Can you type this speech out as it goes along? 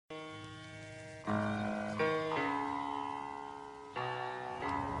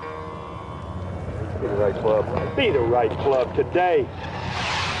right club. Be the right club today.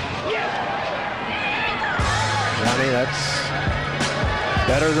 Johnny, that's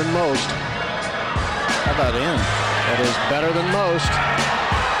better than most. How about in? That is better than most.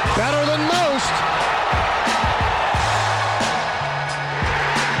 Better than most!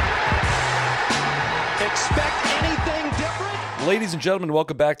 Expect anything different? Ladies and gentlemen,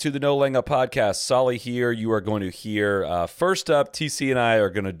 welcome back to the No Laying Up podcast. Solly here. You are going to hear, first up, TC and I are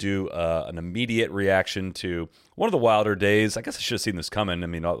going to do an immediate reaction to one of the wilder days. I guess I should have seen this coming. I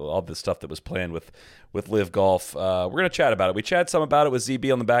mean, all the stuff that was planned with LIV Golf. We're going to chat about it. We chatted some about it with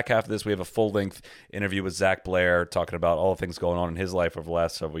ZB on the back half of this. We have a full-length interview with Zach Blair talking about all the things going on in his life over the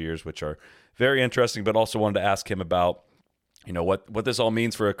last several years, which are very interesting, but also wanted to ask him about, you know, what this all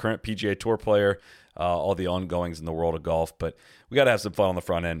means for a current PGA Tour player, all the ongoings in the world of golf. But we got to have some fun on the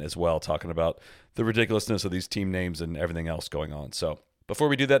front end as well, talking about the ridiculousness of these team names and everything else going on. So before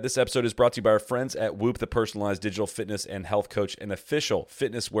we do that, this episode is brought to you by our friends at Whoop, the personalized digital fitness and health coach, an official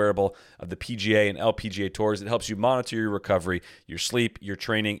fitness wearable of the PGA and LPGA Tours. It helps you monitor your recovery, your sleep, your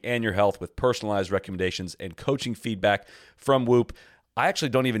training, and your health with personalized recommendations and coaching feedback from Whoop. I actually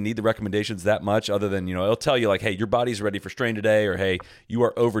don't even need the recommendations that much, other than, you know, it'll tell you like, hey, your body's ready for strain today, or hey, you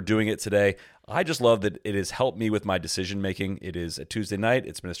are overdoing it today. I just love that it has helped me with my decision making. It is a Tuesday night.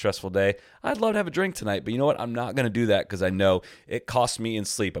 It's been a stressful day. I'd love to have a drink tonight, but you know what? I'm not going to do that because I know it costs me in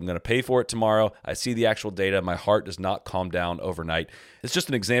sleep. I'm going to pay for it tomorrow. I see the actual data. My heart does not calm down overnight. It's just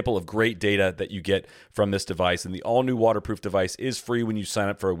an example of great data that you get from this device. And the all-new waterproof device is free when you sign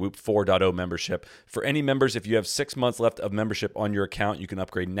up for a Whoop 4.0 membership. For any members, if you have 6 months left of membership on your account, you can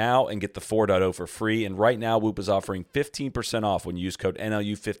upgrade now and get the 4.0 for free. And right now, Whoop is offering 15% off when you use code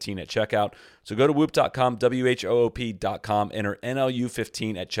NLU15 at checkout. So go to whoop.com, WHOOP.com, enter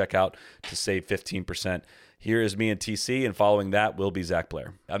NLU15 at checkout to save 15%. Here is me and TC, and following that will be Zach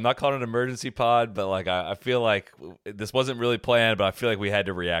Blair. I'm not calling it an emergency pod, but like I feel like this wasn't really planned, but I feel like we had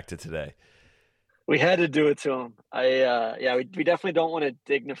to react to today. We had to do it to him. We definitely don't want to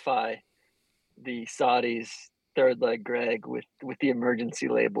dignify the Saudis' third leg Greg with the emergency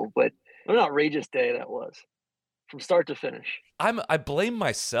label, but what an outrageous day that was. From start to finish. I blame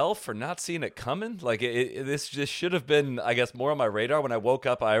myself for not seeing it coming. Like this just should have been, I guess, more on my radar. When I woke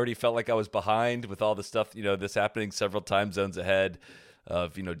up, I already felt like I was behind with all the stuff, you know, this happening several time zones ahead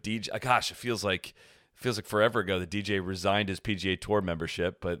of, you know, DJ. Gosh, it feels like forever ago the DJ resigned his PGA Tour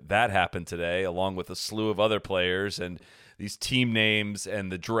membership, but that happened today, along with a slew of other players and these team names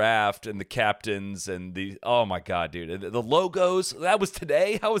and the draft and the captains and the, oh my God, dude, the logos. That was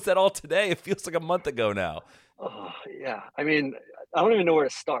today. How was that all today? It feels like a month ago now. Oh, yeah. I mean, I don't even know where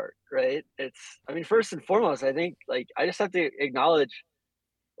to start, right? First and foremost, I think, like, I just have to acknowledge,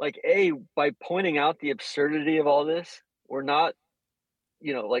 like, by pointing out the absurdity of all this, we're not,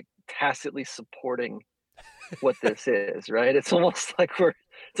 you know, like, tacitly supporting what this is, right? It's almost like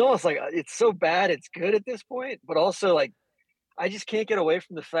it's so bad it's good at this point, but also, like, I just can't get away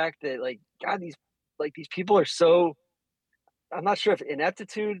from the fact that, like, God, these people are so, I'm not sure if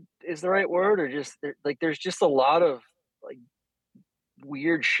ineptitude is the right word, or just like there's just a lot of like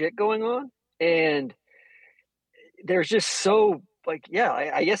weird shit going on, and there's just so like, yeah,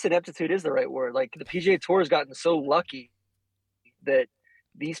 I guess ineptitude is the right word. Like the PGA Tour has gotten so lucky that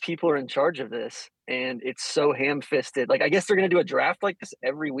these people are in charge of this, and it's so ham-fisted. Like I guess they're going to do a draft like this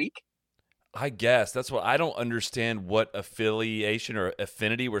every week. I guess that's what I don't understand, what affiliation or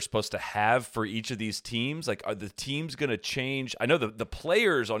affinity we're supposed to have for each of these teams. Like, are the teams going to change? I know the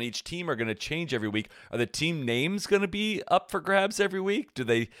players on each team are going to change every week. Are the team names going to be up for grabs every week?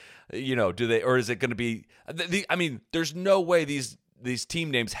 Or is it going to be, I mean, there's no way these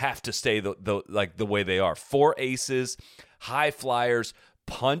team names have to stay the way they are. 4 aces, high flyers,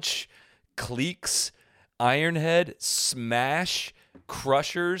 punch, cliques, ironhead, smash,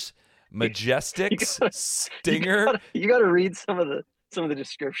 crushers, Majestics, Stinger. You got to read some of the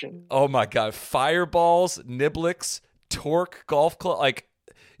description. Oh my God! Fireballs, Niblix, Torque Golf Club. Like,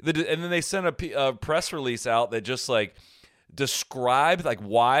 and then they sent a press release out that just like described like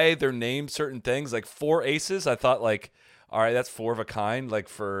why they're named certain things. Like 4 aces. I thought like, all right, that's 4 of a kind. Like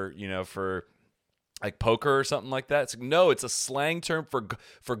for like poker or something like that. It's a slang term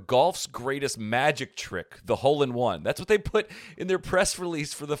for golf's greatest magic trick, the hole-in-one. That's what they put in their press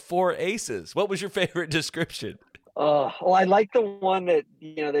release for the 4 aces. What was your favorite description? Well, I like the one that,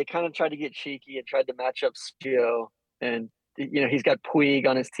 you know, they kind of tried to get cheeky and tried to match up Sergio, and, you know, he's got Puig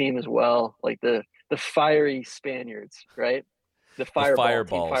on his team as well, like the fiery Spaniards, right? The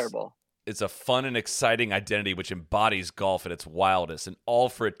Fireball. It's a fun and exciting identity which embodies golf at its wildest, and all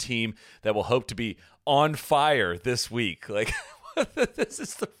for a team that will hope to be on fire this week. Like, This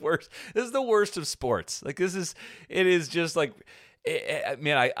is the worst. This is the worst of sports. Like it is just like,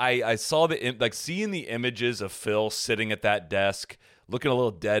 man, I saw like seeing the images of Phil sitting at that desk, looking a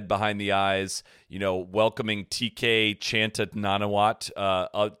little dead behind the eyes, welcoming TK Chantananawat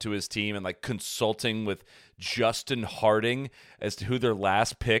up to his team and like consulting with Justin Harding as to who their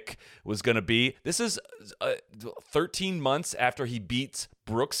last pick was going to be. This is 13 months after he beats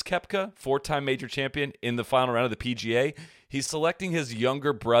Brooks Koepka, 4-time major champion, in the final round of the PGA. He's selecting his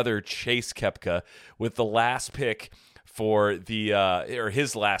younger brother, Chase Koepka, with the last pick for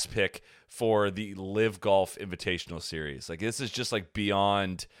his last pick for the LIV Golf Invitational Series. Like, this is just like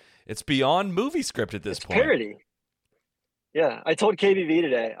beyond movie script at this point. Parody. Yeah. I told KBV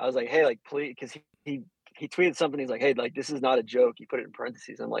today, I was like, hey, like, please, because he tweeted something. He's like, hey, like, this is not a joke. He put it in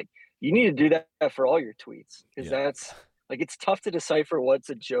parentheses. I'm like, you need to do that for all your tweets. Because that's like, it's tough to decipher what's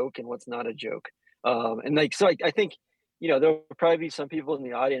a joke and what's not a joke. And like, so I think, there'll probably be some people in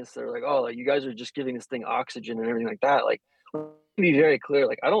the audience that are like, oh, like, you guys are just giving this thing oxygen and everything like that. Like, let me be very clear.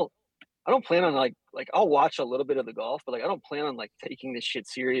 Like, I don't plan on like I'll watch a little bit of the golf, but like, I don't plan on like taking this shit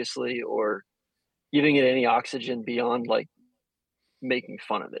seriously or giving it any oxygen beyond like making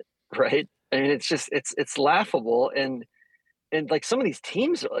fun of it. Right. I mean, it's just, it's laughable. And like some of these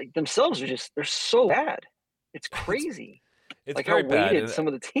teams are like themselves are just, they're so bad. It's crazy. It's like very how bad. weighted some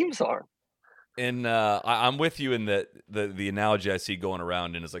of the teams are. And I'm with you in that the analogy I see going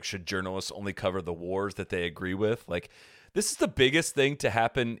around and is like, should journalists only cover the wars that they agree with? Like, this is the biggest thing to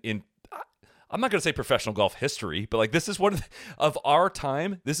happen in, I'm not going to say professional golf history, but like, this is one of our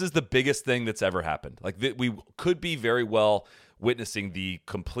time. This is the biggest thing that's ever happened. Like, we could be very well witnessing the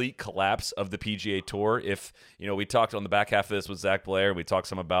complete collapse of the PGA Tour. If, we talked on the back half of this with Zach Blair, and we talked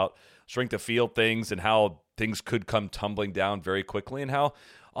some about strength of field things and how things could come tumbling down very quickly, and how,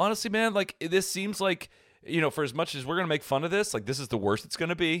 honestly, man, like, this seems like, for as much as we're going to make fun of this, like, this is the worst it's going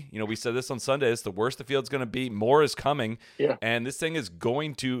to be. We said this on Sunday. It's the worst the field's going to be. More is coming. Yeah. And this thing is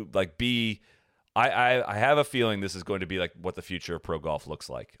going to, like, be, I have a feeling this is going to be, like, what the future of pro golf looks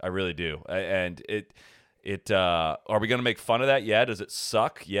like. I really do. And are we going to make fun of that? Yeah. Does it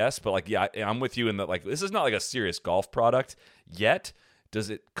suck? Yes. But, like, yeah, I'm with you in that, like, this is not like a serious golf product yet.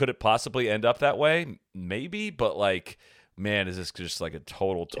 Could it possibly end up that way? Maybe. But, like, man, is this just like a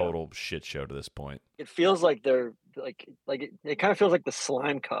total shit show to this point? It feels like they're like it kind of feels like the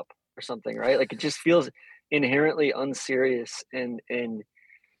Slime Cup or something, right? Like, it just feels inherently unserious and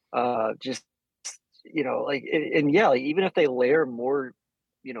just, like, and yeah, like, even if they layer more,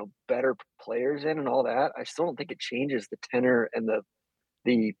 better players in and all that, I still don't think it changes the tenor and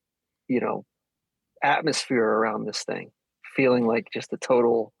the atmosphere around this thing feeling like just a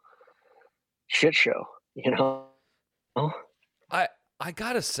total shit show, I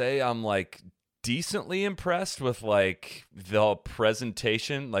gotta say, I'm like decently impressed with like the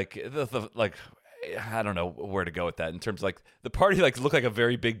presentation, like the like, I don't know where to go with that in terms of like the party, like, looked like a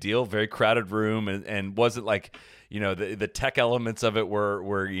very big deal, very crowded room, and wasn't like, the tech elements of it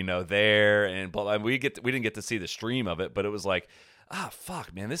were there, and we didn't get to see the stream of it, but it was like,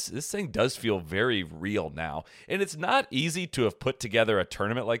 fuck, man, this thing does feel very real now. And it's not easy to have put together a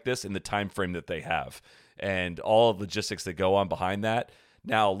tournament like this in the time frame that they have and all of the logistics that go on behind that.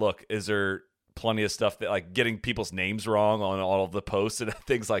 Now, look, is there plenty of stuff that, like, getting people's names wrong on all of the posts and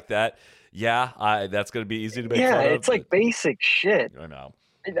things like that? Yeah, that's going to be easy to make fun of. Yeah, it's like basic shit. I know.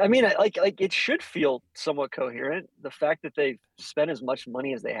 I mean, like it should feel somewhat coherent. The fact that they've spent as much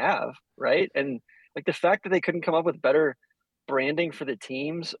money as they have, right? And like the fact that they couldn't come up with better branding for the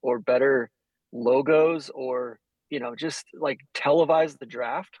teams or better logos or, just like televise the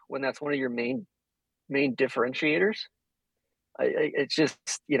draft when that's one of your main differentiators. It's just,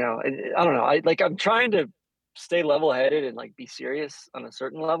 I don't know. I'm trying to stay level headed and like be serious on a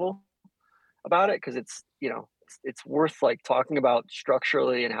certain level about it. Cause it's, it's worth like talking about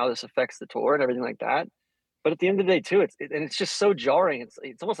structurally and how this affects the tour and everything like that. But at the end of the day too, it's just so jarring.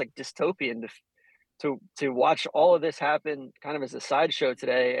 It's almost like dystopian to watch all of this happen kind of as a sideshow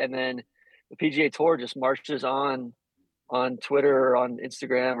today. And then the PGA Tour just marches on Twitter or on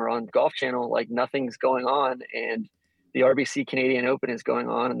Instagram or on Golf Channel like nothing's going on. And the RBC Canadian Open is going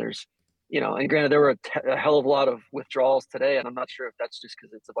on. And there's, and granted, there were a hell of a lot of withdrawals today. And I'm not sure if that's just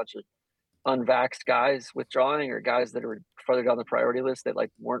because it's a bunch of unvaxxed guys withdrawing or guys that are further down the priority list that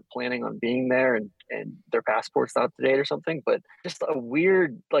like weren't planning on being there and their passport's not up to date or something. But just a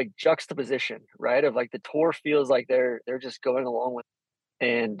weird like juxtaposition, right? Of like the tour feels like they're just going along with it.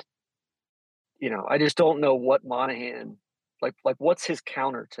 And I just don't know what Monahan like what's his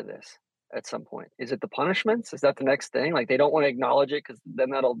counter to this at some point. Is it the punishments? Is that the next thing? Like they don't want to acknowledge it because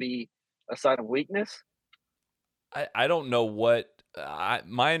then that'll be a sign of weakness. I don't know what.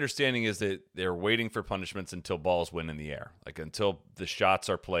 My understanding is that they're waiting for punishments until balls win in the air, like until the shots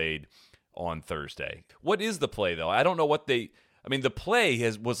are played on Thursday. What is the play though? I don't know what they. I mean, the play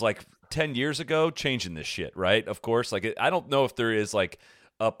was like 10 years ago, changing this shit, right? Of course, like I don't know if there is like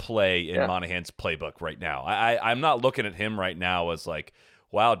a play in Monahan's playbook right now. I'm not looking at him right now as like,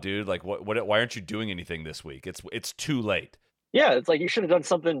 wow, dude, like what? Why aren't you doing anything this week? It's too late. Yeah, it's like you should have done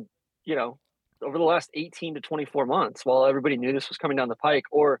something, over the last 18 to 24 months while everybody knew this was coming down the pike.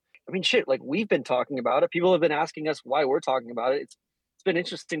 Or, I mean, shit, like we've been talking about it. People have been asking us why we're talking about it. It's been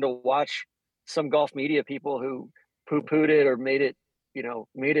interesting to watch some golf media people who poo-pooed it or made it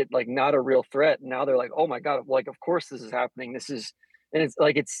like not a real threat. And now they're like, oh my God, like, of course this is happening. And it's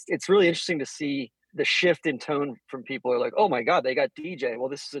like, it's really interesting to see the shift in tone from people who are like, oh my God, they got DJ. Well,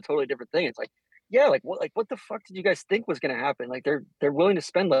 this is a totally different thing. It's like, yeah, like what the fuck did you guys think was going to happen? Like they're willing to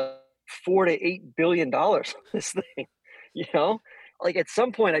spend like $4 to $8 billion on this thing, like at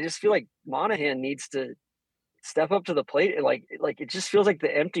some point, I just feel like Monahan needs to step up to the plate. And like it just feels like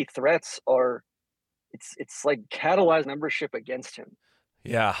the empty threats are, it's like catalyzed membership against him.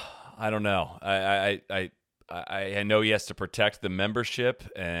 Yeah, I don't know. I know he has to protect the membership,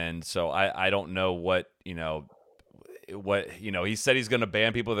 and so I don't know what he said he's going to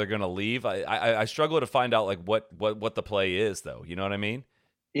ban people that are going to leave. I struggle to find out like what the play is though. You know what I mean?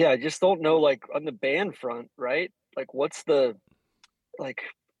 Yeah, I just don't know, like on the ban front, right? Like what's the, like,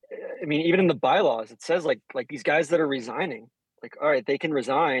 I mean, even in the bylaws, it says like these guys that are resigning, like, all right, they can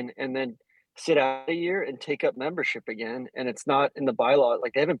resign and then sit out a year and take up membership again. And it's not in the bylaw.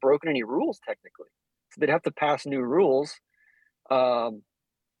 Like they haven't broken any rules technically. So they'd have to pass new rules.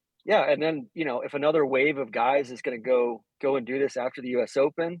 Yeah, and then if another wave of guys is going to go and do this after the U.S.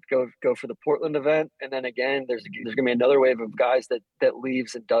 Open, go for the Portland event, and then again, there's going to be another wave of guys that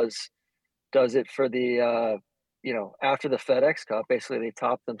leaves and does it for the after the FedEx Cup. Basically, they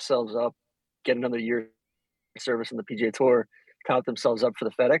top themselves up, get another year of service on the PGA Tour, top themselves up for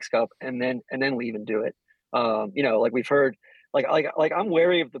the FedEx Cup, and then leave and do it. Like we've heard, like I'm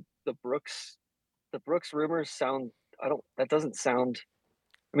wary of the Brooks rumors. That doesn't sound.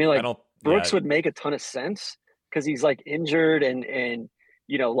 I mean, like Brooks would make a ton of sense because he's like injured and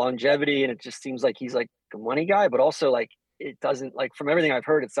longevity, and it just seems like he's like a money guy, but also like it doesn't, like from everything I've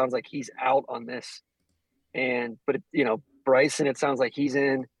heard, it sounds like he's out on this. But Bryson, it sounds like he's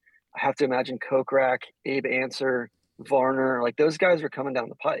in. I have to imagine Kokrak, Abe Answer, Varner, like those guys are coming down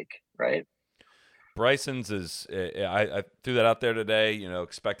the pike, right? Bryson's is I threw that out there today,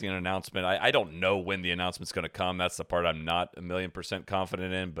 expecting an announcement. I don't know when the announcement's going to come. That's the part I'm not 1,000,000%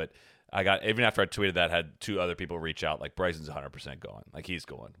 confident in. But I got, even after I tweeted that, had 2 other people reach out. Like Bryson's 100% going. Like he's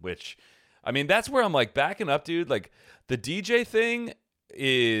going. Which, I mean, that's where I'm like backing up, dude. Like the DJ thing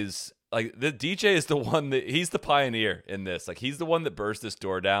is like the DJ is the one that he's the pioneer in this. Like he's the one that burst this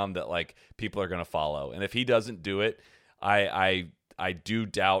door down that like people are going to follow. And if he doesn't do it, I do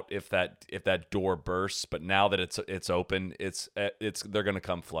doubt if that door bursts, but now that it's open, it's they're going to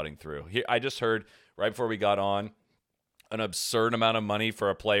come flooding through. Here, I just heard right before we got on an absurd amount of money for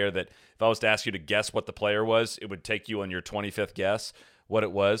a player that if I was to ask you to guess what the player was, it would take you on your 25th guess what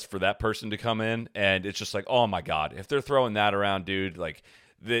it was for that person to come in, and it's just like, oh my God, if they're throwing that around, dude, like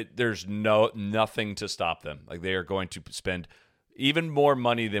there's nothing to stop them. Like they are going to spend even more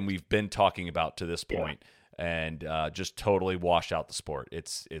money than we've been talking about to this point. Yeah. And just totally wash out the sport.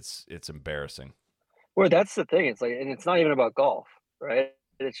 It's embarrassing. Well, that's the thing. It's like, and it's not even about golf, right?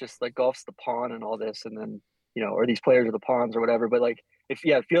 It's just like golf's the pawn and all this, and then or these players are the pawns or whatever. But like, it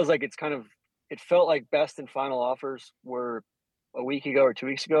feels like it's kind of. It felt like best and final offers were a week ago or 2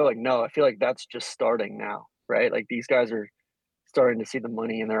 weeks ago. Like, no, I feel like that's just starting now, right? Like these guys are starting to see the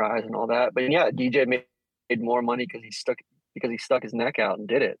money in their eyes and all that. But yeah, DJ made more money because he stuck his neck out and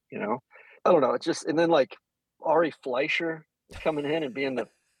did it. I don't know. It's just, and then like Ari Fleischer coming in and being the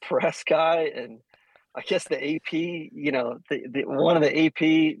press guy, and I guess the AP, the one of the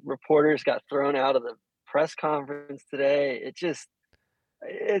AP reporters got thrown out of the press conference today. It just,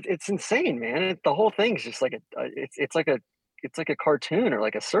 it's insane, man. The whole thing's just like it's like a cartoon or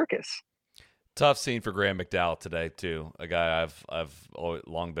like a circus. Tough scene for Graham McDowell today too. A guy I've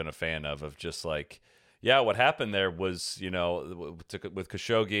long been a fan of just like. Yeah, what happened there was, with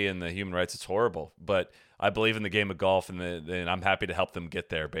Khashoggi and the human rights, it's horrible. But I believe in the game of golf, and I'm happy to help them get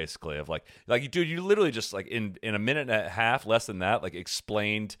there. Basically, of like, dude, you literally just like in a minute and a half, less than that, like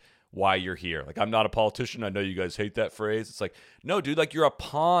explained why you're here. Like, I'm not a politician. I know you guys hate that phrase. It's like, no, dude, like you're a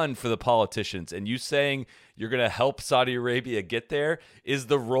pawn for the politicians, and you saying you're gonna help Saudi Arabia get there is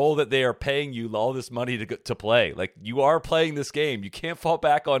the role that they are paying you all this money to play. Like, you are playing this game. You can't fall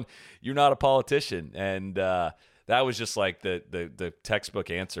back on you're not a politician, and that That was just like the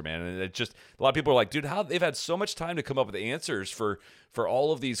textbook answer, man. And it just, a lot of people are like, dude, how they've had so much time to come up with answers for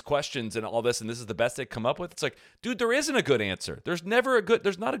all of these questions and all this, and this is the best they come up with. It's like, dude, there isn't a good answer. There's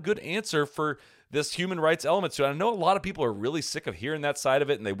not a good answer for this human rights element. So I know a lot of people are really sick of hearing that side of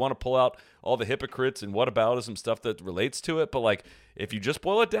it, and they want to pull out all the hypocrites and whataboutism stuff that relates to it. But like, if you just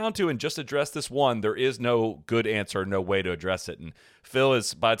boil it down to and just address this one, there is no good answer, no way to address it. And Phil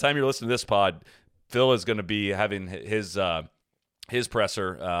is, by the time you're listening to this pod, Phil is going to be having his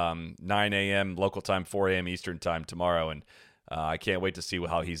presser 9 a.m. local time, 4 a.m. Eastern time tomorrow, and I can't wait to see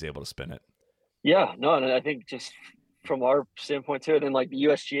how he's able to spin it. Yeah, no, and I think just from our standpoint too, and then like the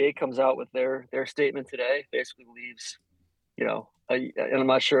USGA comes out with their statement today, basically leaves, and I'm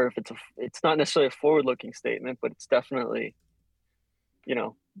not sure if it's not necessarily a forward-looking statement, but it's definitely,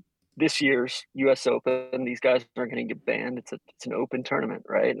 this year's U.S. Open, these guys aren't going to get banned. It's an open tournament,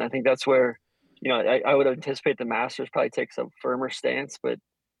 right? And I think that's where, I would anticipate the Masters probably takes a firmer stance, but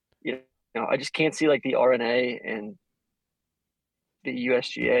I just can't see like the RNA and the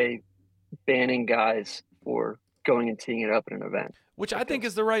USGA banning guys for going and teeing it up in an event, which I think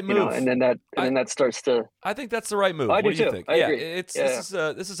is the right move. And then that starts to. I think that's the right move. What do you think? I agree. This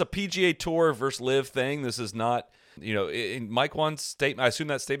is a PGA Tour versus LIV thing. This is not. In Mike Wan's statement, I assume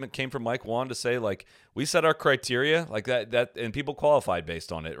that statement came from Mike Wan to say, like, we set our criteria like that, and people qualified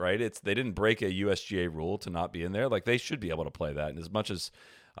based on it, right? They didn't break a USGA rule to not be in there. Like, they should be able to play that. And as much as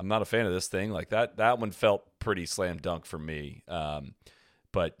I'm not a fan of this thing, like that one felt pretty slam dunk for me.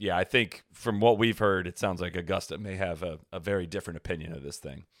 But yeah, I think from what we've heard, it sounds like Augusta may have a very different opinion of this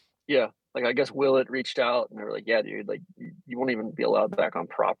thing. Yeah. Like, I guess Willett reached out and they were like, yeah, dude, like you won't even be allowed back on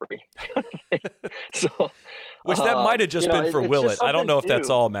property. So, which that might have just been for Willett. I don't know if that's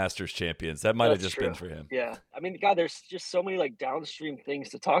all Masters champions. That might have just been for him. Yeah. I mean, God, there's just so many like downstream things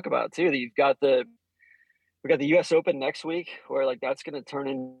to talk about too. That we got the US Open next week, where like that's going to turn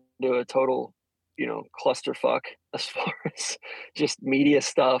into a total, clusterfuck as far as just media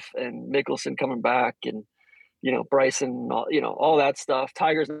stuff and Mickelson coming back and, Bryson, all that stuff.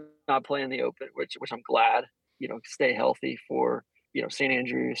 Tiger's not playing the Open, which I'm glad, stay healthy for, St.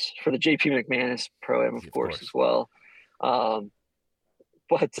 Andrews, for the JP McManus Pro-Am, of course, as well. But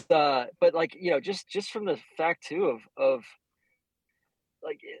like, just from the fact too of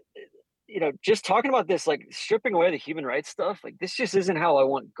like, just talking about this, like stripping away the human rights stuff, like this just isn't how I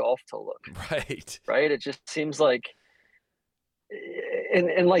want golf to look. Right. It just seems like,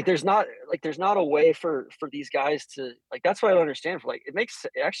 and like there's not a way for these guys to, like, that's what I don't understand. For like, it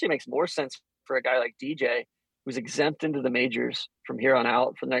actually makes more sense for a guy like DJ, who's exempt into the majors from here on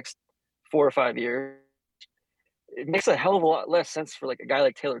out for the next 4 or 5 years. It makes a hell of a lot less sense for like a guy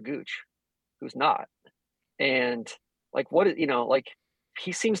like Taylor Gooch, who's not. And like, like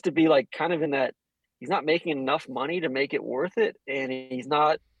he seems to be like kind of in that, he's not making enough money to make it worth it. And he's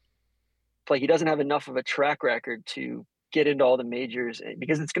not, like, he doesn't have enough of a track record to get into all the majors,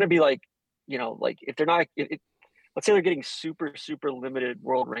 because it's going to be like, like if they're not, let's say they're getting super, super limited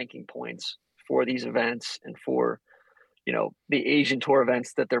world ranking points for these events and for, the Asian Tour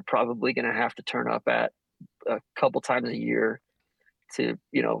events that they're probably going to have to turn up at a couple times a year to,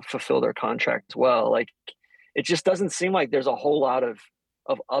 fulfill their contract as well. Like, it just doesn't seem like there's a whole lot of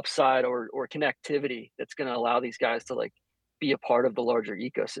upside or connectivity that's going to allow these guys to like be a part of the larger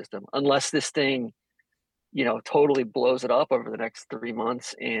ecosystem, unless this thing, totally blows it up over the next 3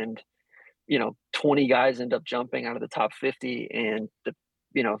 months and, 20 guys end up jumping out of the top 50 and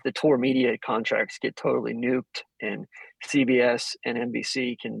the tour media contracts get totally nuked and CBS and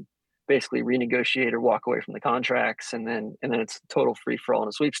NBC can basically renegotiate or walk away from the contracts. And then it's total free for all in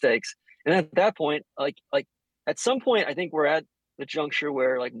a sweepstakes. And at that point, like at some point, I think we're at the juncture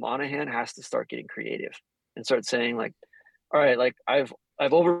where like Monahan has to start getting creative and start saying like, all right, like I've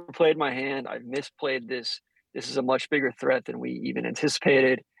overplayed my hand. I've misplayed this. This is a much bigger threat than we even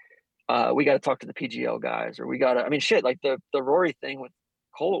anticipated. We got to talk to the PGL guys, or we got to, like the Rory thing with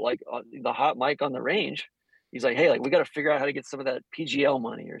Cole, like the hot mic on the range. He's like, hey, like we got to figure out how to get some of that PGL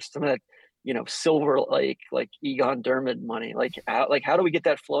money or some of that, Silver Lake, like Egon Dermot money. Like how do we get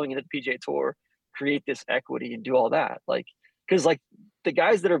that flowing into the PGA Tour, create this equity and do all that? Like, because like the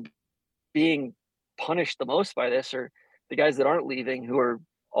guys that are being punished the most by this are the guys that aren't leaving, who are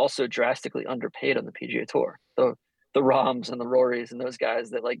also drastically underpaid on the PGA Tour. The Rahms and the Rorys and those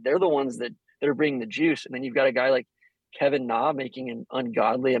guys that like, they're the ones that are bringing the juice. And then you've got a guy like Kevin Na making an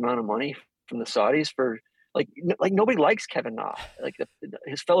ungodly amount of money from the Saudis for like nobody likes Kevin Na. Like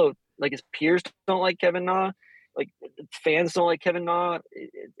his peers don't like Kevin Na. Like fans don't like Kevin Na.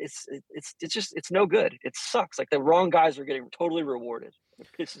 It's no good. It sucks. Like the wrong guys are getting totally rewarded. It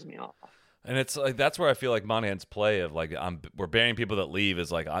pisses me off. And it's like that's where I feel like Monahan's play of like we're banning people that leave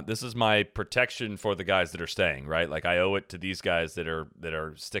is like this is my protection for the guys that are staying, right? Like I owe it to these guys that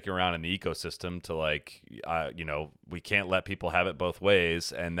are sticking around in the ecosystem to like we can't let people have it both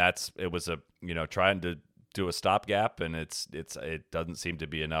ways, and it was a trying to do a stopgap, and it doesn't seem to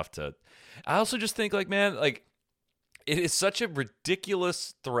be enough to. I also just think like man, like it is such a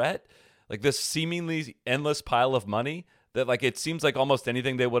ridiculous threat, like this seemingly endless pile of money. That like it seems like almost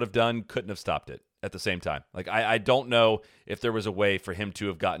anything they would have done couldn't have stopped it at the same time. Like I don't know if there was a way for him to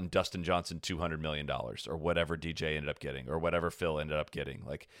have gotten Dustin Johnson $200 million or whatever DJ ended up getting or whatever Phil ended up getting.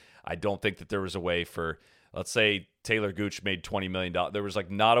 Like I don't think that there was a way for, let's say Taylor Gooch made $20 million. There was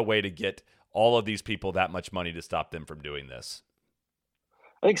like not a way to get all of these people that much money to stop them from doing this.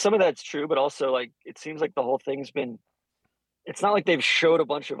 I think some of that's true, but also like it seems like the whole thing's been. It's not like they've showed a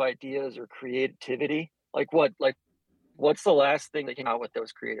bunch of ideas or creativity. What's the last thing they came out with that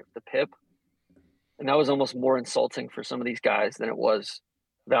was creative? The PIP. And that was almost more insulting for some of these guys than it was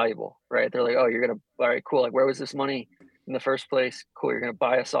valuable, right? They're like, oh, all right, cool. Like, where was this money in the first place? Cool. You're going to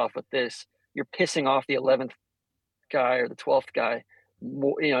buy us off with this. You're pissing off the 11th guy or the 12th guy.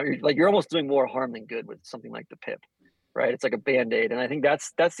 More, you're almost doing more harm than good with something like the PIP, right? It's like a Band-Aid. And I think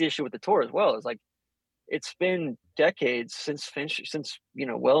that's the issue with the tour as well, is like, it's been decades since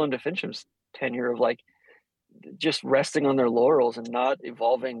well into Fincham's tenure of like, just resting on their laurels and not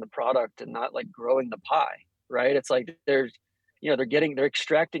evolving the product and not like growing the pie, right? It's like they're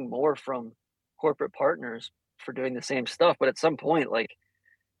extracting more from corporate partners for doing the same stuff, but at some point, like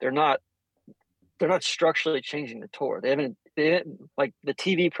they're not structurally changing the tour. They haven't like the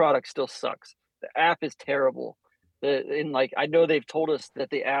TV product still sucks. The app is terrible. I know they've told us that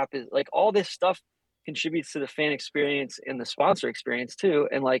the app is like all this stuff contributes to the fan experience and the sponsor experience too.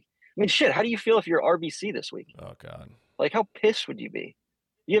 And like, I mean, shit, how do you feel if you're RBC this week? Oh, God. Like, how pissed would you be?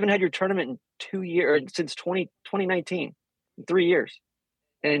 You haven't had your tournament in 2 years, since 2019, in 3 years.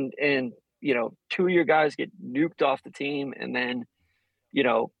 And 2 of your guys get nuked off the team. And then,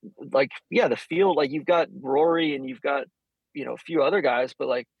 the field, like you've got Rory and you've got, a few other guys, but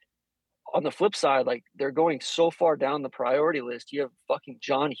like on the flip side, like they're going so far down the priority list. You have fucking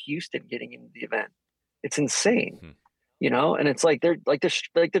John Houston getting into the event. It's insane. Hmm. And it's like they're like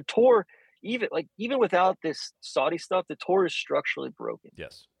the tour, even without this Saudi stuff, the tour is structurally broken.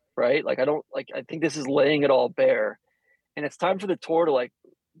 Yes. Right. Like I think this is laying it all bare, and it's time for the tour to like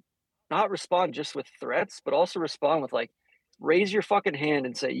not respond just with threats, but also respond with like raise your fucking hand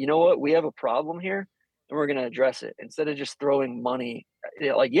and say, you know what, we have a problem here and we're going to address it, instead of just throwing money.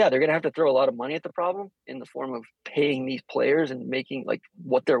 They're going to have to throw a lot of money at the problem in the form of paying these players and making like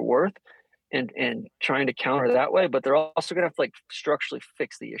what they're worth. And trying to counter that way, but they're also going to have to like structurally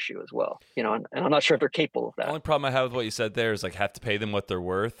fix the issue as well, and I'm not sure if they're capable of that. The only problem I have with what you said there is like have to pay them what they're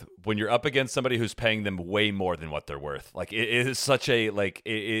worth when you're up against somebody who's paying them way more than what they're worth. Like it is such a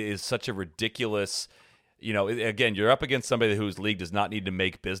ridiculous, again, you're up against somebody whose league does not need to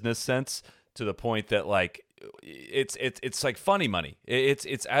make business sense to the point that like it's like funny money.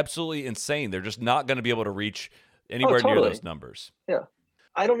 It's absolutely insane. They're just not going to be able to reach anywhere near those numbers. Yeah.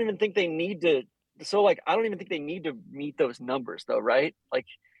 I don't even think they need to. So like, I don't even think they need to meet those numbers though. Right. Like,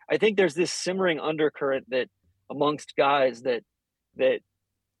 I think there's this simmering undercurrent that amongst guys that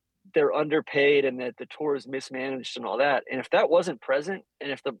they're underpaid and that the tour is mismanaged and all that. And if that wasn't present,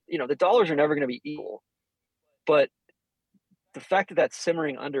 and if the dollars are never going to be equal, but the fact that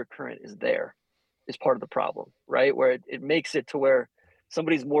simmering undercurrent is there is part of the problem, right? Where it makes it to where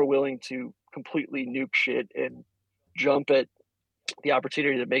somebody's more willing to completely nuke shit and jump at the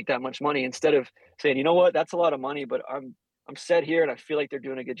opportunity to make that much money, instead of saying, you know what, that's a lot of money, but I'm set here and I feel like they're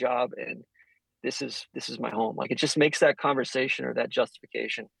doing a good job and this is my home. Like it just makes that conversation or that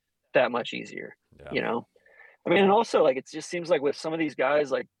justification that much easier. Yeah. I mean, and also like it just seems like with some of these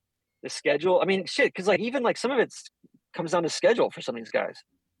guys, like the schedule, I mean shit, because like even like some of it comes down to schedule for some of these guys.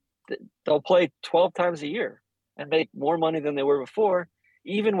 They'll play 12 times a year and make more money than they were before,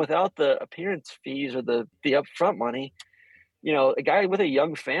 even without the appearance fees or the upfront money. A guy with a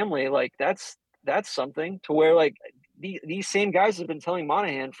young family, like that's something to where like these same guys have been telling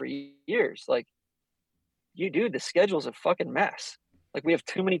Monahan for years, like, the schedule's a fucking mess. Like we have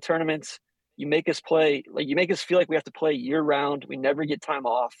too many tournaments. You make us play, like you make us feel like we have to play year round. We never get time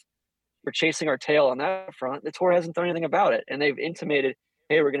off. We're chasing our tail on that front. The tour hasn't done anything about it. And they've intimated,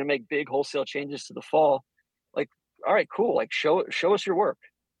 hey, we're going to make big wholesale changes to the fall. Like, all right, cool. Like show us your work,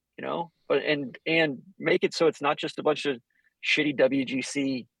 but, and make it so it's not just a bunch of shitty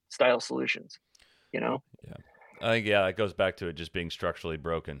WGC style solutions, Yeah. I think, yeah, it goes back to it just being structurally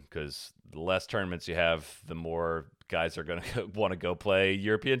broken, because the less tournaments you have, the more guys are going to want to go play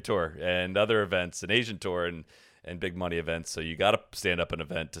European Tour and other events and Asian Tour and big money events. So you got to stand up an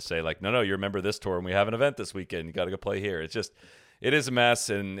event to say, like, no, you remember this tour and we have an event this weekend. You got to go play here. It's just, it is a mess.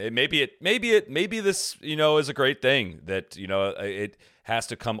 And maybe this, is a great thing that, it has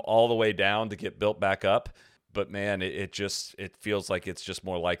to come all the way down to get built back up. But man, it feels like it's just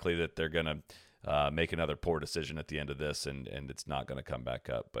more likely that they're going to make another poor decision at the end of this, and it's not going to come back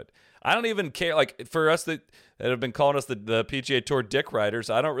up. But I don't even care. Like, for us that have been calling us the PGA Tour dick riders,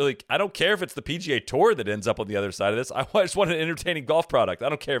 I don't care if it's the PGA Tour that ends up on the other side of this. I just want an entertaining golf product. I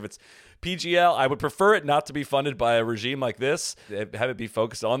don't care if it's PGL. I would prefer it not to be funded by a regime like this. Have it be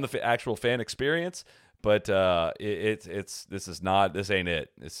focused on the actual fan experience. But this ain't it.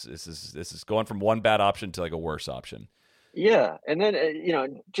 This is going from one bad option to like a worse option. Yeah, and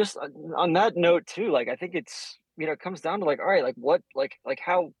then just on that note too, like I think it's it comes down to like, all right, like what like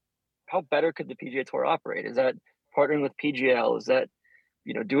how better could the PGA Tour operate? Is that partnering with PGL? Is that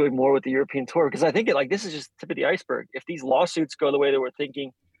doing more with the European Tour? Because I think this is just the tip of the iceberg. If these lawsuits go the way that we're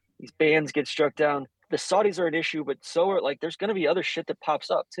thinking, these bans get struck down, the Saudis are an issue, but so are there's going to be other shit that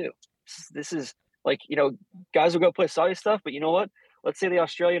pops up too. This is guys will go play Saudi stuff, but you know what? Let's say the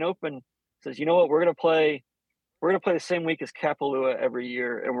Australian Open says, you know what, we're gonna play the same week as Kapalua every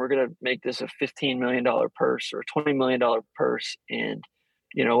year, and we're gonna make this a $15 million purse or a $20 million purse. And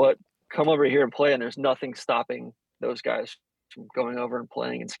you know what? Come over here and play, and there's nothing stopping those guys from going over and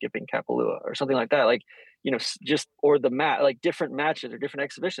playing and skipping Kapalua or something like that. Or the different matches or different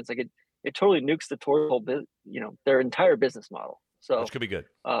exhibitions. Like it totally nukes the tour whole their entire business model. So which could be good.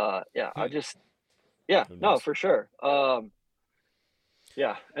 Yeah, no, for sure.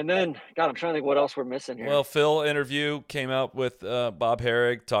 Yeah, and then God, I'm trying to think what else we're missing here. Well, Phil interview came out with Bob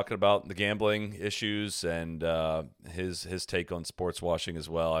Herrig talking about the gambling issues and his take on sports washing as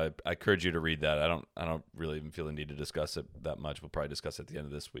well. I encourage you to read that. I don't really even feel the need to discuss it that much. We'll probably discuss it at the end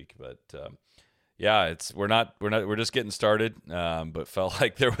of this week, but yeah, we're just getting started. But felt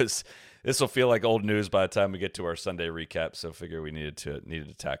like this will feel like old news by the time we get to our Sunday recap. So figure we needed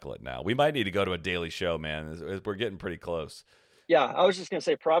to tackle it now. We might need to go to a daily show, man. We're getting pretty close. Yeah, I was just gonna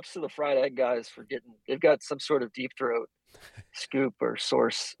say props to the fried egg guys for they've got some sort of deep throat scoop or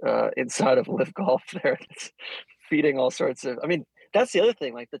source inside of LIV Golf there that's feeding all sorts of. I mean, that's the other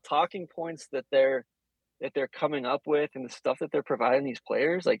thing, like the talking points that they're coming up with and the stuff that they're providing these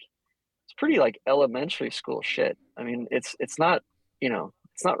players, like it's pretty like elementary school shit. I mean, it's not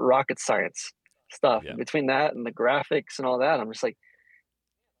it's not rocket science stuff. Yeah. Between that and the graphics and all that, I'm just like,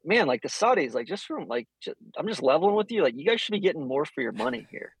 man, like the Saudis, like I'm just leveling with you. Like you guys should be getting more for your money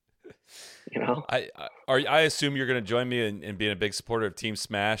here. I assume you're going to join me in being a big supporter of Team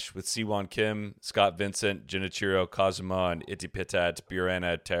Smash with Siwon Kim, Scott Vincent, Junichiro Kazuma, and Itipitat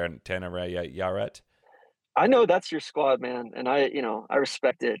Burana Tanare Yaret. I know that's your squad, man, and I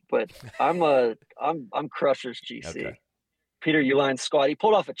respect it, but I'm Crushers GC. Okay. Peter Uline's squad. He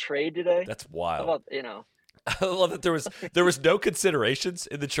pulled off a trade today. That's wild. How about, I love that there was no considerations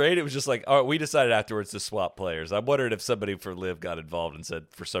in the trade. It was just like, all right, we decided afterwards to swap players. I wondered if somebody for LIV got involved and said,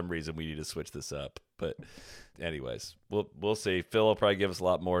 for some reason, we need to switch this up. But anyways, we'll see. Phil will probably give us a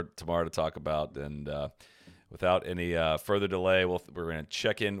lot more tomorrow to talk about. And without any further delay, we're going to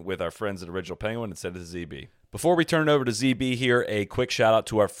check in with our friends at Original Penguin and send it to ZB. Before we turn it over to ZB here, a quick shout out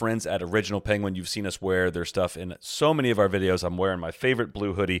to our friends at Original Penguin. You've seen us wear their stuff in so many of our videos. I'm wearing my favorite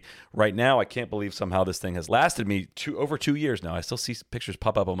blue hoodie right now. I can't believe somehow this thing has lasted me over 2 years now. I still see pictures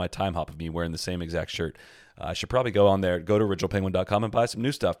pop up on my time hop of me wearing the same exact shirt. I should probably go on there, go to originalpenguin.com and buy some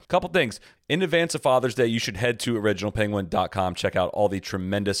new stuff. A couple things. In advance of Father's Day, you should head to originalpenguin.com. Check out all the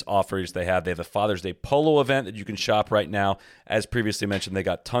tremendous offers they have. They have a Father's Day polo event that you can shop right now. As previously mentioned, they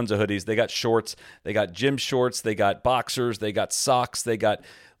got tons of hoodies. They got shorts. They got gym shorts. They got boxers. They got socks. They got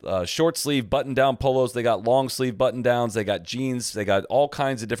short sleeve button down polos. They got long sleeve button downs. They got jeans. They got all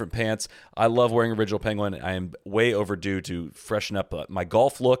kinds of different pants. I love wearing Original Penguin. I am way overdue to freshen up my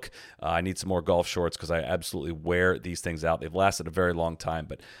golf look. I need some more golf shorts because I absolutely wear these things out. They've lasted a very long time,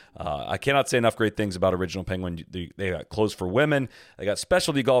 but I cannot say enough great things about Original Penguin. They got clothes for women. They got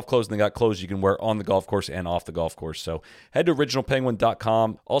specialty golf clothes, and they got clothes you can wear on the golf course and off the golf course. So head to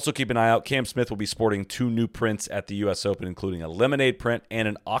originalpenguin.com. Also keep an eye out. Cam Smith will be sporting 2 new prints at the U.S. Open, including a lemonade print and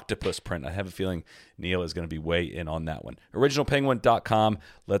an octopus print. I have a feeling Neil is going to be way in on that one. Originalpenguin.com.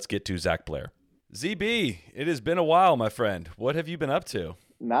 Let's get to Zach Blair. ZB, it has been a while, my friend. What have you been up to?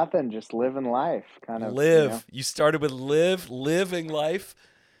 Nothing, just living life. Live. You started with living life.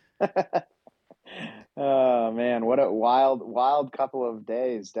 Oh man, what a wild couple of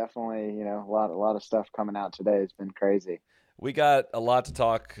days. Definitely, a lot of stuff coming out today. It's been crazy. We got a lot to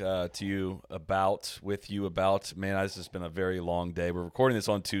talk with you about. Man, this has been a very long day. We're recording this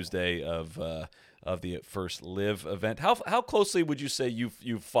on Tuesday of the first LIV event. How closely would you say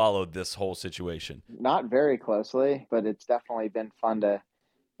you've followed this whole situation? Not very closely, but it's definitely been fun to,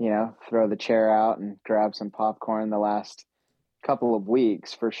 throw the chair out and grab some popcorn the last couple of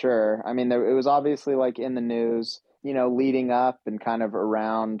weeks for sure. I mean, it was obviously like in the news, leading up and kind of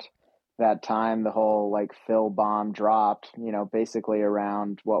around that time, the whole like Phil bomb dropped, basically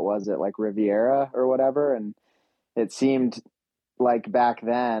around, what was it, like Riviera or whatever. And it seemed like back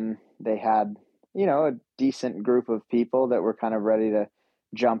then they had, a decent group of people that were kind of ready to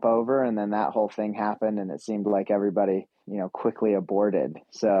jump over. And then that whole thing happened and it seemed like everybody, quickly aborted.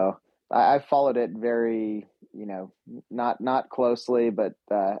 So I followed it very, not closely, but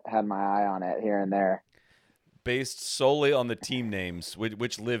had my eye on it here and there. Based solely on the team names,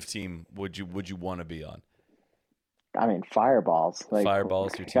 which LIV team would you want to be on? I mean, Fireballs.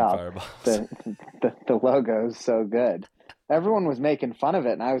 Fireballs, your team, Fireballs. The logo is so good. Everyone was making fun of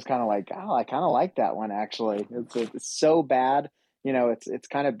it, and I was kind of like, oh, I kind of like that one actually. It's so bad, it's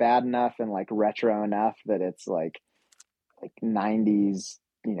kind of bad enough and like retro enough that it's like 90s,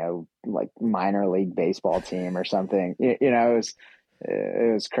 like minor league baseball team or something.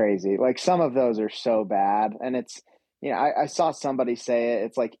 It was crazy. Like some of those are so bad, and it's I saw somebody say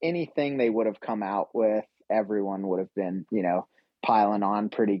it's like anything they would have come out with, everyone would have been piling on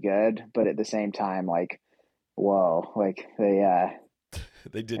pretty good, but at the same time, like, whoa, like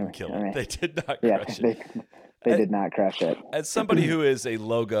they didn't kill it. They did not crush it. They did not crush it. As somebody who is a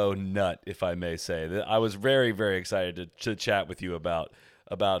logo nut, if I may say, I was very, very excited to chat with you about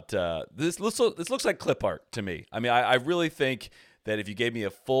this. This looks like clip art to me. I mean, I really think that if you gave me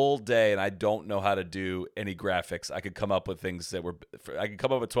a full day and I don't know how to do any graphics, I could come up with things I could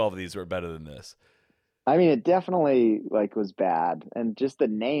come up with 12 of these that were better than this. I mean, it definitely was bad, and just the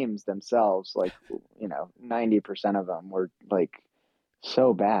names themselves, 90% of them were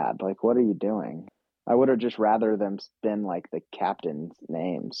so bad. Like, what are you doing? I would have just rather them been like the captain's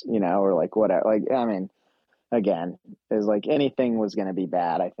names, or like whatever. Like, I mean, again, is like anything was going to be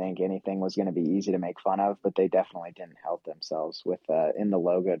bad. I think anything was going to be easy to make fun of, but they definitely didn't help themselves with in the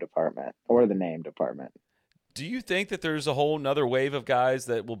logo department or the name department. Do you think that there's a whole nother wave of guys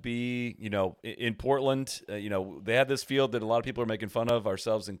that will be, in Portland? They have this field that a lot of people are making fun of,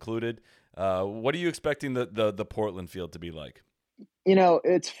 ourselves included. What are you expecting the Portland field to be like?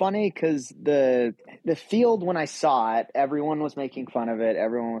 It's funny because the field, when I saw it, everyone was making fun of it.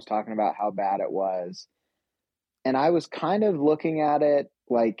 Everyone was talking about how bad it was. And I was kind of looking at it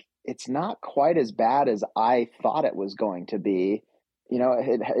like it's not quite as bad as I thought it was going to be.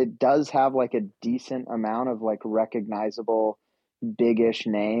 It does have like a decent amount of like recognizable big-ish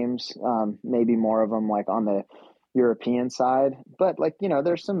names, maybe more of them like on the European side. But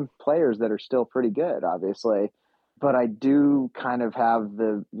there's some players that are still pretty good, obviously. But I do kind of have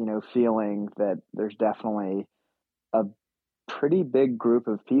the, feeling that there's definitely a pretty big group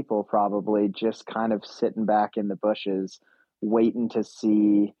of people probably just kind of sitting back in the bushes, waiting to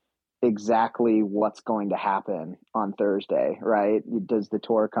see exactly what's going to happen on Thursday, right? Does the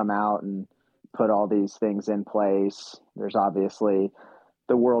tour come out and put all these things in place? There's obviously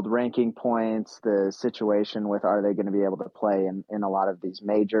the world ranking points, the situation with are they going to be able to play in a lot of these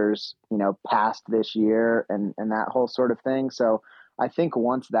majors, past this year and that whole sort of thing. So I think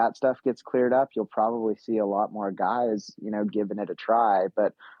once that stuff gets cleared up, you'll probably see a lot more guys, giving it a try.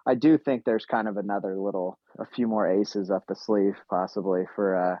 But I do think there's kind of a few more aces up the sleeve possibly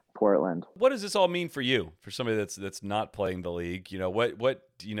for Portland. What does this all mean for you, for somebody that's not playing the league?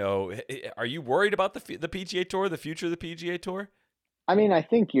 Are you worried about the PGA Tour, the future of the PGA Tour? I mean, I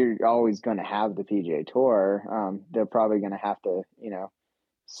think you're always going to have the PGA Tour. They're probably going to have to,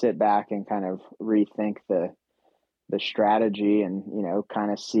 sit back and kind of rethink the strategy and,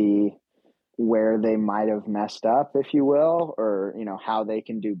 kind of see where they might have messed up, if you will, or, how they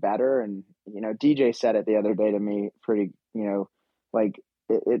can do better. And, DJ said it the other day to me pretty,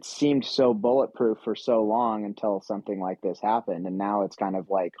 it seemed so bulletproof for so long until something like this happened. And now it's kind of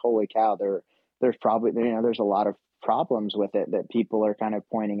like, holy cow, there's probably, there's a lot of problems with it that people are kind of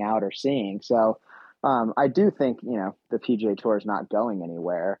pointing out or seeing. So I do think, the PGA Tour is not going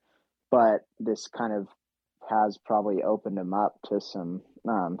anywhere, but this kind of has probably opened them up to some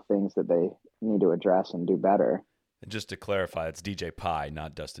things that they need to address and do better. And just to clarify, it's DJ Pye,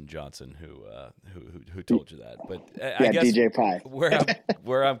 not Dustin Johnson, who told you that. But I guess DJ Pye.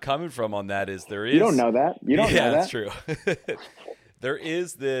 where I'm coming from on that is there is. You don't know that. You don't know that. Yeah, that's true. there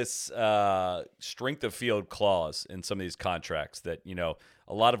is this strength of field clause in some of these contracts that,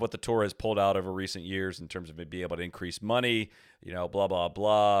 a lot of what the tour has pulled out over recent years in terms of it being able to increase money, blah, blah,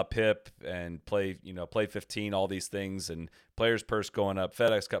 blah, PIP and play 15, all these things, and players' purse going up,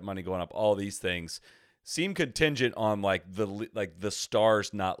 FedEx Cup money going up, all these things seem contingent on the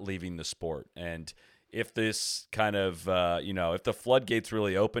stars not leaving the sport. And if this kind of, if the floodgates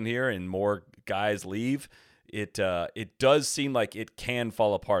really open here and more guys leave, it does seem like it can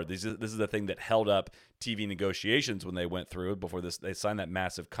fall apart. This is the thing that held up TV negotiations when they went through before they signed that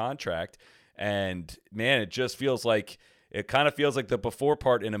massive contract. And man, it kind of feels like the before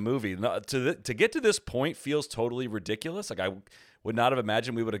part in a movie. To get to this point feels totally ridiculous. Like I would not have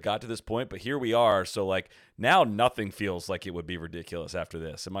imagined we would have got to this point, but here we are. So like now nothing feels like it would be ridiculous after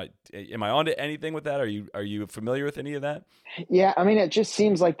this. Am I onto anything with that? Are you familiar with any of that? Yeah, I mean, it just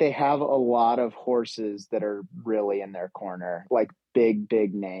seems like they have a lot of horses that are really in their corner, like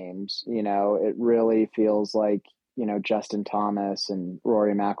big names. It really feels like, Justin Thomas and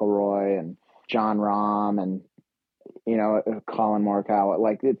Rory McIlroy and John Rahm and, Colin Morikawa.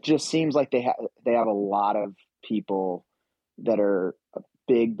 Like, it just seems like they have a lot of people that are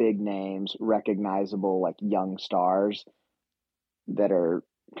big names, recognizable, like young stars that are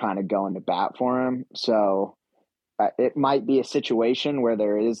kind of going to bat for him. So it might be a situation where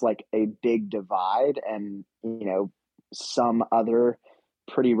there is like a big divide and, some other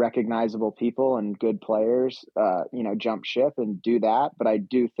pretty recognizable people and good players, jump ship and do that. But I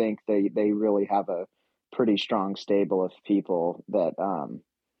do think they really have a pretty strong stable of people that,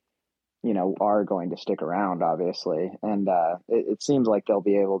 are going to stick around, obviously. And it seems like they'll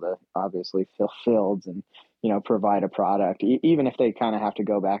be able to obviously fill fields and, provide a product, even if they kind of have to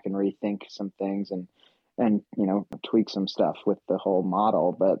go back and rethink some things and tweak some stuff with the whole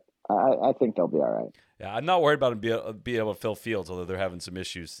model. But I think they'll be all right. Yeah, I'm not worried about them being able to fill fields, although they're having some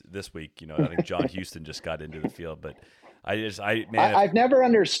issues this week. I think John Houston just got into the field, but I've never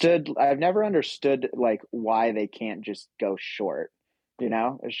understood like why they can't just go short.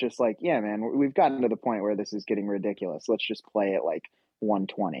 It's just like, yeah, man, we've gotten to the point where this is getting ridiculous. Let's just play it like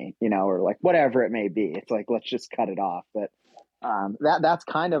 120, or like whatever it may be. It's like, let's just cut it off. But that's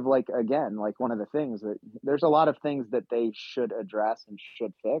kind of like, again, like one of the things that there's a lot of things that they should address and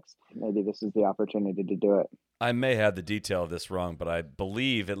should fix. Maybe this is the opportunity to do it. I may have the detail of this wrong, but I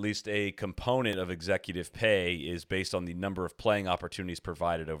believe at least a component of executive pay is based on the number of playing opportunities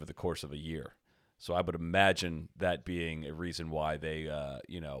provided over the course of a year. So I would imagine that being a reason why they,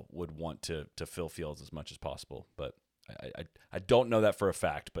 would want to fill fields as much as possible. But I don't know that for a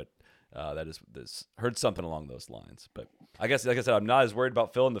fact, but that is heard something along those lines. But I guess, like I said, I'm not as worried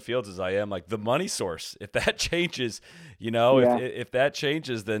about filling the fields as I am like the money source. If that changes, if that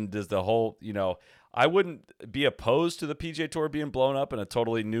changes, then does the whole, I wouldn't be opposed to the PGA Tour being blown up in a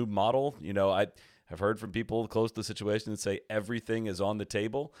totally new model. I've heard from people close to the situation that say everything is on the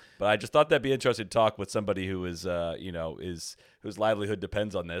table, but I just thought that'd be interesting to talk with somebody who is, whose livelihood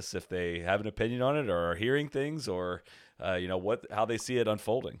depends on this, if they have an opinion on it or are hearing things or, how they see it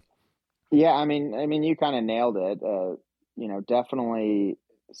unfolding. Yeah, I mean, you kind of nailed it. Definitely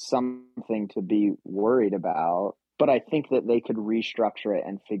something to be worried about, but I think that they could restructure it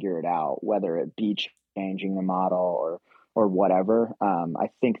and figure it out, whether it be changing the model or whatever. I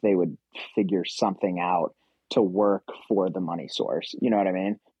think they would figure something out to work for the money source. You know what I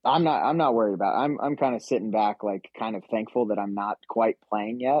mean? I'm not worried about it. I'm kind of sitting back, like kind of thankful that I'm not quite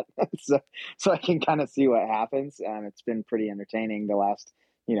playing yet. so I can kind of see what happens. It's been pretty entertaining the last,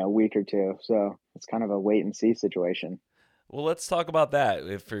 week or two. So it's kind of a wait and see situation. Well, let's talk about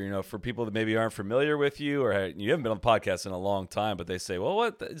that. For people that maybe aren't familiar with you or you haven't been on the podcast in a long time, but they say, well,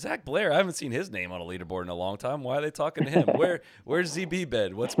 what Zach Blair? I haven't seen his name on a leaderboard in a long time. Why are they talking to him? Where's ZB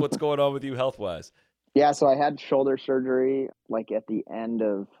been? What's going on with you health wise? Yeah, so I had shoulder surgery like at the end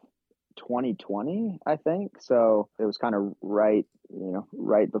of 2020, I think. So it was kind of right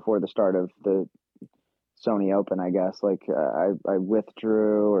before the start of the Sony Open, I guess. Like I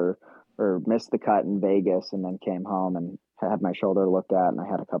withdrew or missed the cut in Vegas and then came home and had my shoulder looked at, and I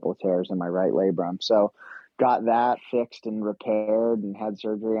had a couple of tears in my right labrum. So got that fixed and repaired and had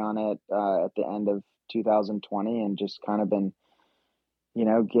surgery on it at the end of 2020 and just kind of been,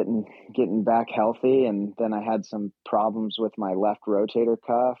 getting back healthy. And then I had some problems with my left rotator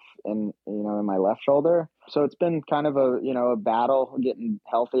cuff and, in my left shoulder. So it's been kind of a battle getting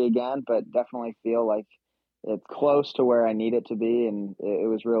healthy again, but definitely feel like it's close to where I need it to be. And it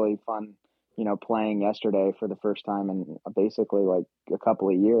was really fun, playing yesterday for the first time in basically like a couple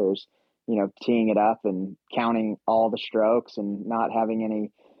of years, teeing it up and counting all the strokes and not having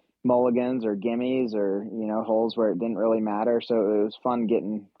any mulligans or gimmies or, holes where it didn't really matter. So it was fun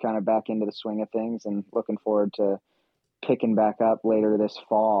getting kind of back into the swing of things and looking forward to picking back up later this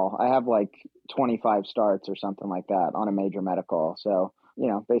fall. I have like 25 starts or something like that on a major medical. So,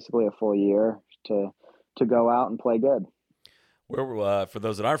 basically a full year to go out and play good. Where, for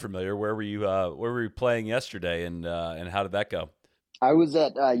those that aren't familiar, where were you playing yesterday, and how did that go? I was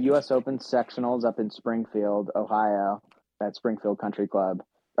at U.S. Open sectionals up in Springfield, Ohio, at Springfield Country Club.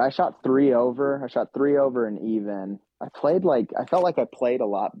 I shot 3 over. I shot 3 over and even. I felt like I played a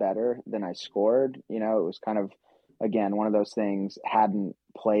lot better than I scored. It was kind of, again, one of those things. Hadn't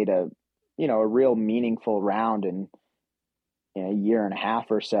played a real meaningful round in a year and a half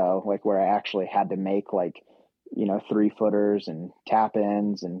or so, like where I actually had to make like 3-footers and tap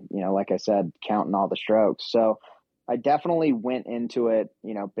ins and like I said, counting all the strokes. So I definitely went into it,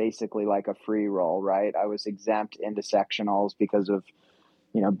 basically like a free roll, right? I was exempt into sectionals because of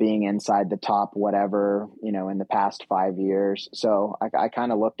being inside the top whatever, in the past 5 years. So I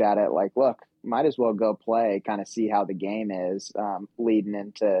kind of looked at it like, look, might as well go play, kind of see how the game is, leading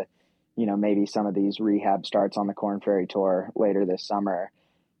into maybe some of these rehab starts on the Korn Ferry Tour later this summer,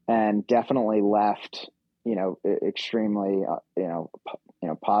 and definitely left extremely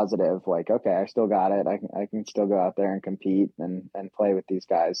positive, like, okay, I still got it. I can still go out there and compete and play with these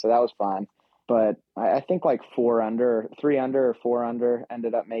guys. So that was fun. But I think like 3 under or 4 under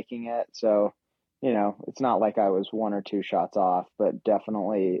ended up making it. So, it's not like I was 1 or 2 shots off, but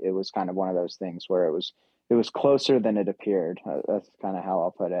definitely it was kind of one of those things where it was closer than it appeared. That's kind of how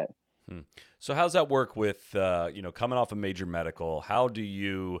I'll put it. So how's that work with, coming off a major medical? How do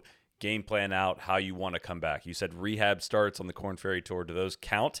you game plan out how you want to come back? You said rehab starts on the Korn Ferry Tour. Do those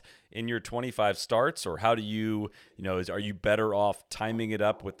count in your 25 starts, or how do you, are you better off timing it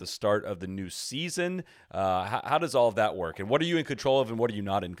up with the start of the new season? How does all of that work? And what are you in control of and what are you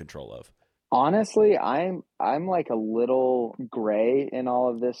not in control of? Honestly, I'm like a little gray in all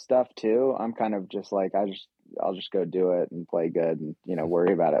of this stuff too. I'm kind of just like, I'll just go do it and play good and,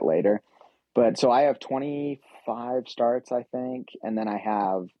 worry about it later. But so I have 25 starts, I think. And then I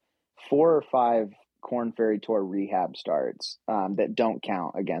have 4 or 5 Korn Ferry Tour rehab starts that don't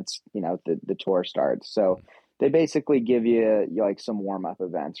count against, the tour starts. So they basically give you like some warm up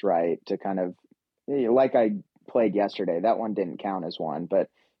events, right? To kind of, like I played yesterday, that one didn't count as one, but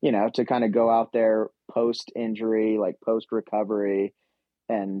to kind of go out there post injury, like post recovery,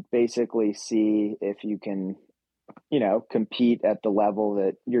 and basically see if you can, compete at the level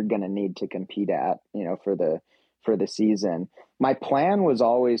that you're going to need to compete at, for the season. My plan was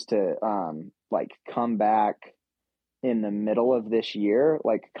always to like come back in the middle of this year,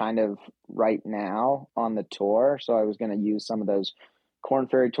 like kind of right now on the tour. So I was going to use some of those Korn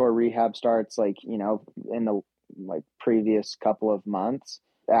Ferry Tour rehab starts, like, in the like previous couple of months.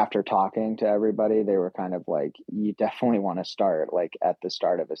 After talking to everybody, they were kind of like, you definitely want to start like at the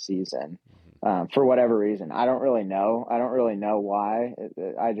start of a season. For whatever reason. I don't really know. I don't really know why.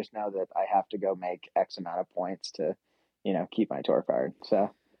 I just know that I have to go make X amount of points to, keep my tour card.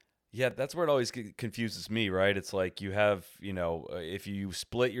 So. Yeah, that's where it always confuses me, right? It's like you have, if you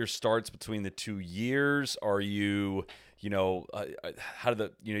split your starts between the 2 years, are you, how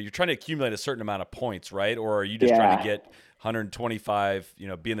do you're trying to accumulate a certain amount of points, right? Or are you just trying to get 125,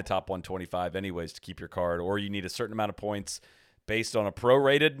 be in the top 125 anyways to keep your card, or you need a certain amount of points based on a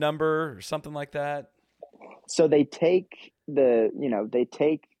prorated number or something like that? So they take the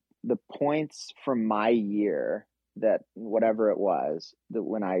points from my year, that whatever it was, that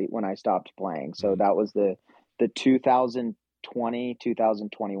when I stopped playing. So that was the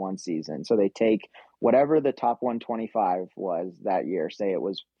 2020-2021 season. So they take whatever the top 125 was that year. Say it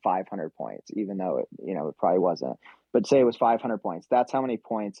was 500 points, even though it probably wasn't. But say it was 500 points. That's how many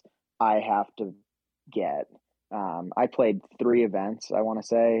points I have to get. I played 3 events, I want to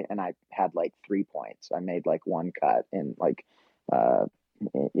say, and I had like 3 points. I made like one cut in like, I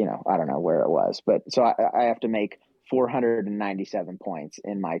don't know where it was, but so I have to make 497 points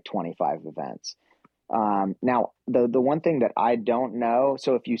in my 25 events. Now the one thing that I don't know,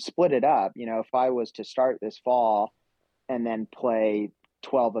 so if you split it up, if I was to start this fall and then play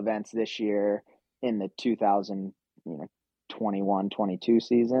 12 events this year in the 2021-22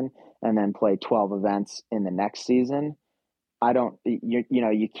 season, and then play 12 events in the next season,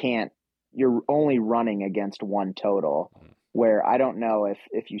 you can't, you're only running against one total, where I don't know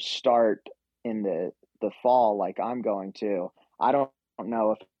if you start in the fall, like I'm going to, I don't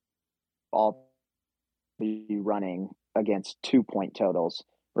know if I'll be running against 2-point totals,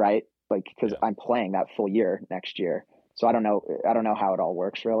 right? Like, cause I'm playing that full year next year. So I don't know how it all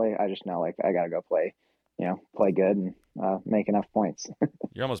works really. I just know like I got to go play, play good and make enough points.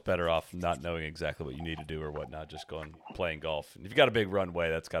 You're almost better off not knowing exactly what you need to do or whatnot, just playing golf. And if you've got a big runway,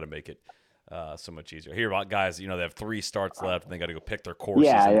 that's got to make it so much easier. I hear about guys, they have 3 starts left and they got to go pick their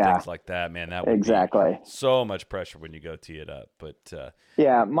courses and things like that. Man, that would be so much pressure when you go tee it up. But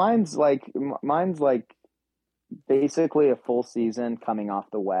mine's like basically a full season coming off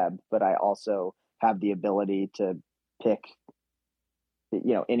the web, but I also have the ability to pick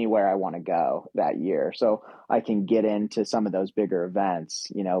anywhere I want to go that year. So I can get into some of those bigger events,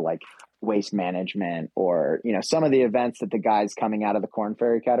 like waste management or, some of the events that the guys coming out of the Corn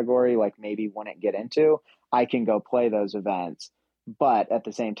Ferry category, like maybe wouldn't get into. I can go play those events. But at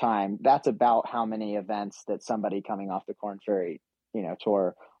the same time, that's about how many events that somebody coming off the Corn Ferry,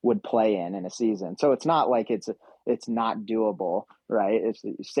 tour would play in a season. So it's not like it's not doable, right? It's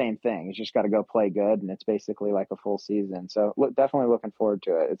the same thing. You just got to go play good, and it's basically like a full season. So definitely looking forward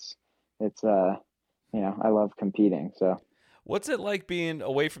to it. It's I love competing. So what's it like being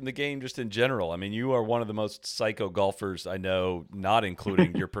away from the game just in general? I mean, you are one of the most psycho golfers I know, not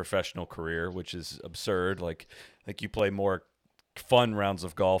including your professional career, which is absurd. Like you play more fun rounds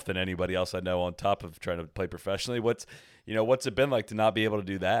of golf than anybody else I know on top of trying to play professionally. What's it been like to not be able to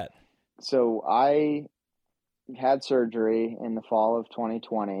do that? So I had surgery in the fall of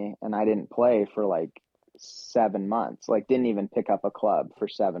 2020 and I didn't play for like 7 months, didn't even pick up a club for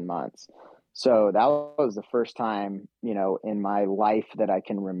 7 months. So that was the first time, in my life that I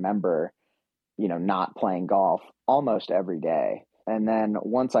can remember, not playing golf almost every day. And then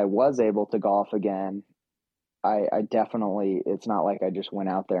once I was able to golf again, I definitely, it's not like I just went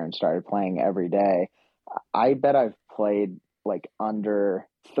out there and started playing every day. I bet I've played under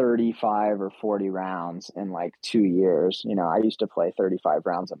 35 or 40 rounds in 2 years. I used to play 35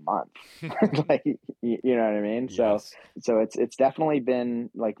 rounds a month. You know what I mean? Yes. So it's definitely been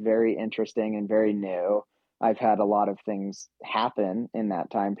very interesting and very new. I've had a lot of things happen in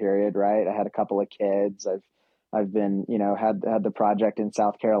that time period, right? I had a couple of kids. I've been, had the project in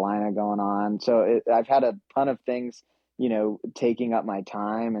South Carolina going on. So I've had a ton of things, taking up my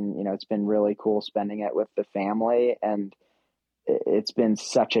time, and, it's been really cool spending it with the family. And it's been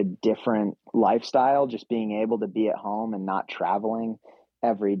such a different lifestyle, just being able to be at home and not traveling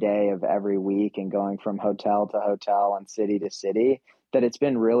every day of every week and going from hotel to hotel and city to city, that it's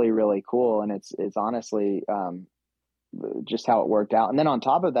been really, really cool. And it's honestly, just how it worked out. And then on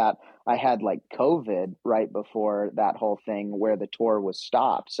top of that, I had COVID right before that whole thing where the tour was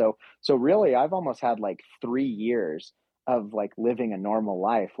stopped. So really I've almost had 3 years of living a normal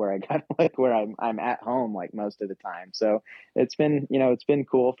life where I got where I'm at home most of the time. So it's been, it's been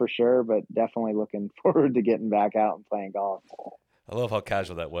cool for sure, but definitely looking forward to getting back out and playing golf. I love how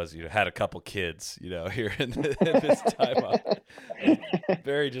casual that was. You had a couple kids, here in this time off.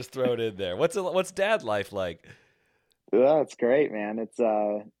 Very just thrown in there. What's dad life like? Yeah, it's great, man.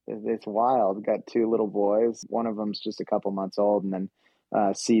 It's wild. Got 2 little boys. One of them's just a couple months old, and then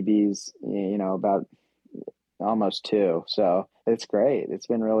CB's, about almost 2. So it's great. It's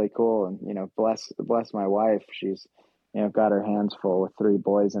been really cool, and bless my wife. She's got her hands full with 3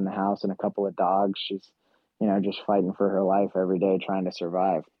 boys in the house and a couple of dogs. She's just fighting for her life every day, trying to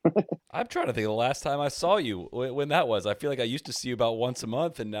survive. I'm trying to think of the last time I saw you, when that was. I feel like I used to see you about once a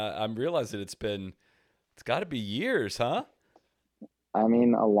month, and I'm realizing it's got to be years, huh? I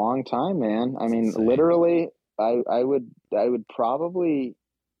mean, a long time, man. I mean, insane. Literally, I would probably,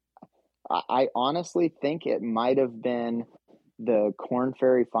 I honestly think it might have been the Corn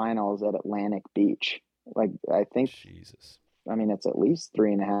Ferry Finals at Atlantic Beach. I think, Jesus. I mean, it's at least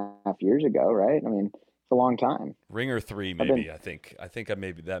 3.5 years ago, right? I mean, it's a long time. Ringer 3, maybe. I think that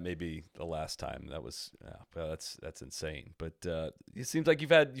may be the last time. That was that's insane. But it seems like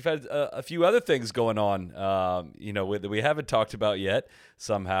you've had a few other things going on, that we haven't talked about yet.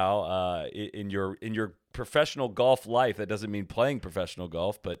 Somehow, in your professional golf life, that doesn't mean playing professional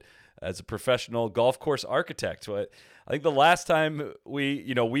golf, but as a professional golf course architect. So I think the last time we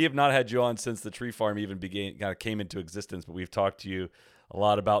have not had you on since the tree farm even came into existence, but we've talked to you a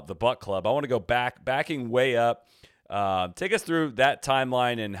lot about the Buck Club. I want to go backing way up. Take us through that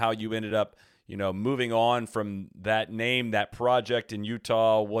timeline and how you ended up, moving on from that name, that project in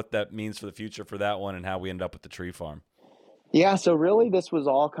Utah, what that means for the future for that one, and how we ended up with the tree farm. Yeah, so really this was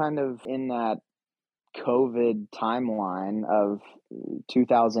all kind of in that COVID timeline of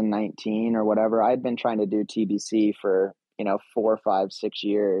 2019 or whatever. I'd been trying to do TBC for, 4, 5, 6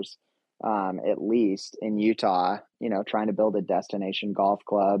 years. At least in Utah, trying to build a destination golf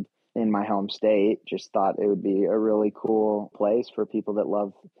club in my home state. Just thought it would be a really cool place for people that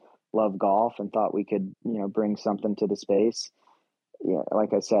love golf, and thought we could, bring something to the space. yeah,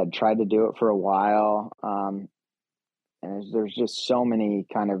 like I said, tried to do it for a while. And there's just so many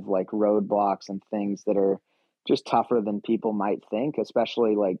kind of like roadblocks and things that are just tougher than people might think,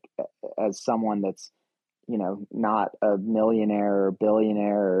 especially like as someone that's, not a millionaire or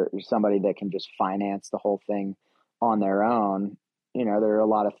billionaire or somebody that can just finance the whole thing on their own. There are a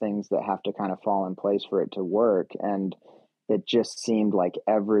lot of things that have to kind of fall in place for it to work. And it just seemed like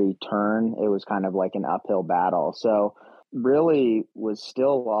every turn, it was kind of like an uphill battle. So really was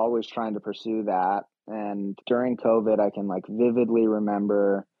still always trying to pursue that. And during COVID, I can like vividly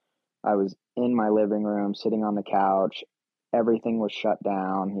remember I was in my living room, sitting on the couch. Everything was shut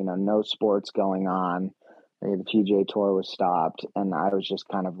down, no sports going on. The PGA Tour was stopped. And I was just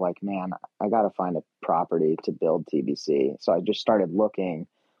kind of like, man, I got to find a property to build TBC. So I just started looking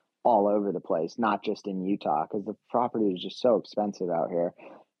all over the place, not just in Utah, because the property is just so expensive out here.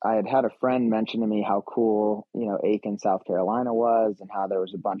 I had a friend mention to me how cool, Aiken, South Carolina was, and how there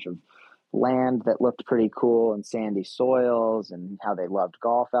was a bunch of land that looked pretty cool and sandy soils, and how they loved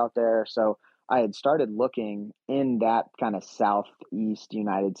golf out there. So I had started looking in that kind of southeast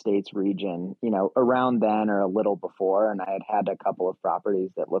United States region, around then or a little before, and I had a couple of properties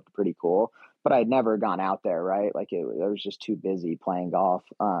that looked pretty cool, but I'd never gone out there, right? Like I was just too busy playing golf,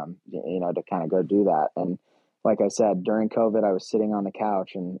 to kind of go do that. And like I said, during COVID, I was sitting on the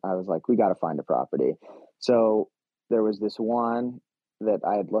couch and I was like, we got to find a property. So there was this one that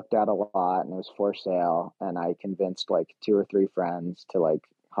I had looked at a lot and it was for sale. And I convinced like 2 or 3 friends to like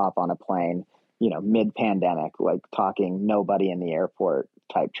hop on a plane, mid pandemic, like talking nobody in the airport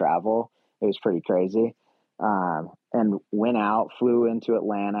type travel. It was pretty crazy. And went out, flew into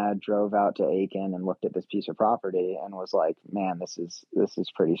Atlanta, drove out to Aiken and looked at this piece of property and was like, man, this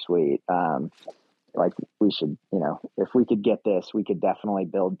is pretty sweet. Like we should, if we could get this, we could definitely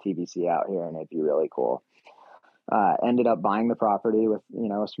build TBC out here and it'd be really cool. Ended up buying the property with,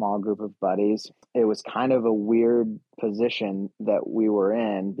 a small group of buddies. It was kind of a weird position that we were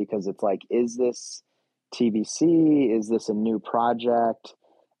in because it's like, is this TBC? Is this a new project?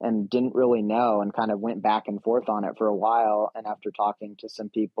 And didn't really know and kind of went back and forth on it for a while. And after talking to some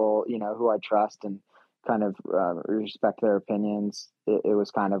people, who I trust and kind of respect their opinions, it was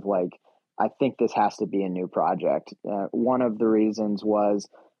kind of like, I think this has to be a new project. One of the reasons was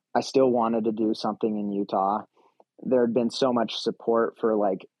I still wanted to do something in Utah. There had been so much support for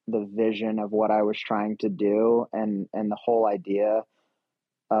like the vision of what I was trying to do, and the whole idea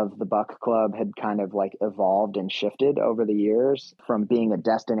of the Buck Club had kind of like evolved and shifted over the years from being a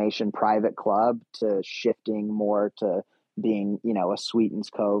destination private club to shifting more to being, a Sweetens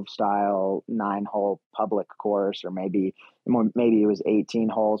Cove style 9-hole public course, or maybe it was 18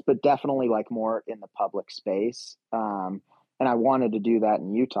 holes, but definitely like more in the public space. And I wanted to do that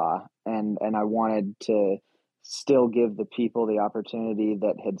in Utah, and I wanted to still give the people the opportunity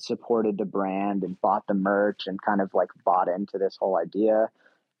that had supported the brand and bought the merch and kind of like bought into this whole idea,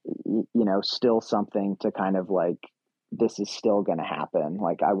 still something to kind of like, this is still going to happen.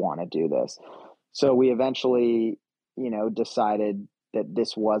 Like, I want to do this. So we eventually, decided that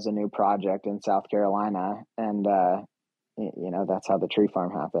this was a new project in South Carolina. And, that's how the tree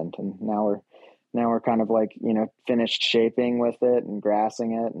farm happened. And now we're kind of like, finished shaping with it and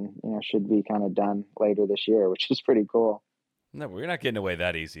grassing it and, should be kind of done later this year, which is pretty cool. No, we're not getting away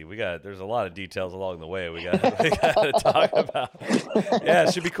that easy. There's a lot of details along the way we got to talk about. Yeah,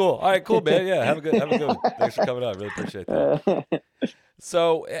 it should be cool. All right, cool, man. Yeah, have a good one. Thanks for coming on. Really appreciate that.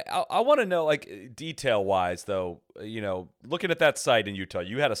 So I want to know, like, detail wise though, looking at that site in Utah,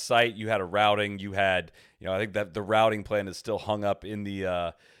 you had a site, you had a routing, you had, I think that the routing plan is still hung up in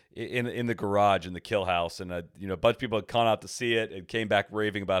the, in the garage in the kill house. And, a bunch of people had gone out to see it and came back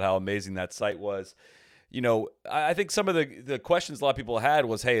raving about how amazing that site was. I think some of the questions a lot of people had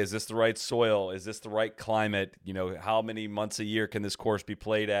was, hey, is this the right soil? Is this the right climate? How many months a year can this course be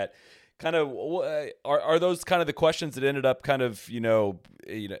played at? Kind of, are those kind of the questions that ended up kind of,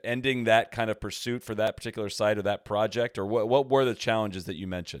 ending that kind of pursuit for that particular site or that project? Or what were the challenges that you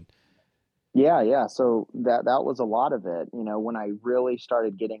mentioned? Yeah. So that was a lot of it. When I really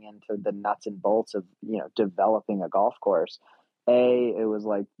started getting into the nuts and bolts of, developing a golf course, it was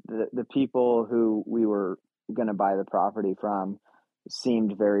like the people who we were going to buy the property from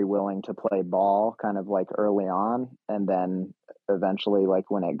seemed very willing to play ball kind of like early on. And then eventually,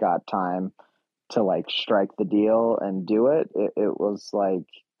 like when it got time to like strike the deal and do it, it was like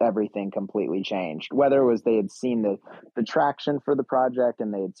everything completely changed. Whether it was they had seen the traction for the project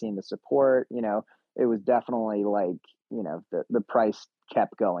and they had seen the support, it was definitely like the price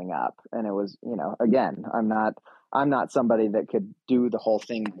kept going up, and it was, again, I'm not somebody that could do the whole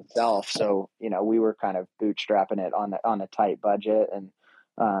thing myself. So, we were kind of bootstrapping it on a tight budget, and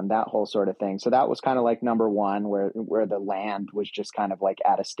that whole sort of thing. So that was kind of like number one, where the land was just kind of like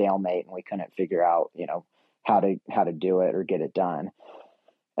at a stalemate, and we couldn't figure out, how to do it or get it done.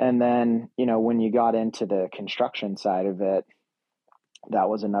 And then, when you got into the construction side of it, that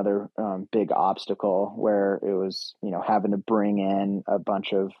was another big obstacle, where it was, having to bring in a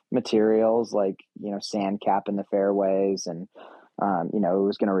bunch of materials like, sand cap in the fairways. And, it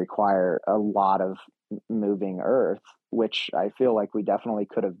was going to require a lot of moving earth, which I feel like we definitely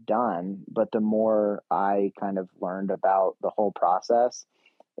could have done. But the more I kind of learned about the whole process,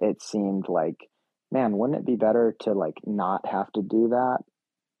 it seemed like, man, wouldn't it be better to like not have to do that?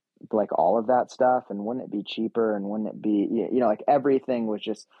 Like all of that stuff, and wouldn't it be cheaper, and wouldn't it be, like everything was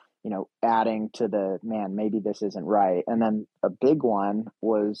just, adding to the, man, maybe this isn't right. And then a big one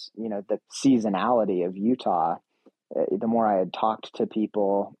was, the seasonality of Utah. The more I had talked to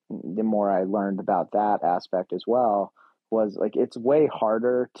people, the more I learned about that aspect as well. Was like, it's way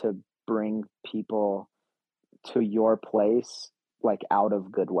harder to bring people to your place like out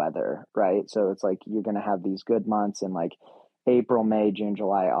of good weather, right? So it's like you're going to have these good months in like April, May, June,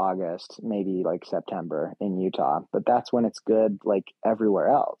 July, August, maybe like September in Utah, but that's when it's good like everywhere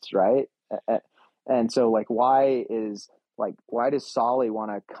else, right? And so like, why does Solly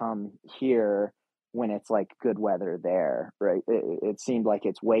want to come here when it's like good weather there, right? It seemed like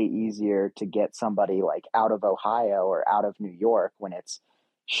it's way easier to get somebody like out of Ohio or out of New York when it's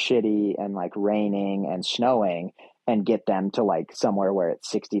shitty and like raining and snowing, and get them to like somewhere where it's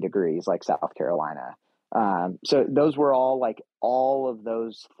 60 degrees like South Carolina. So those were all of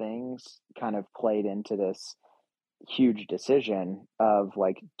those things kind of played into this huge decision of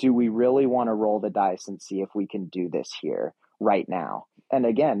like, do we really want to roll the dice and see if we can do this here right now? And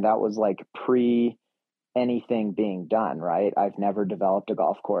again, that was like pre anything being done, right? I've never developed a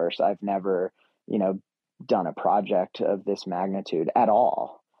golf course. I've never, done a project of this magnitude at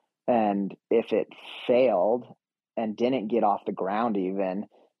all. And if it failed and didn't get off the ground, even,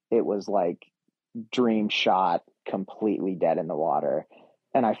 it was like dream shot, completely dead in the water.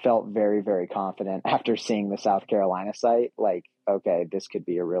 And I felt very, very confident after seeing the South Carolina site, like, okay, this could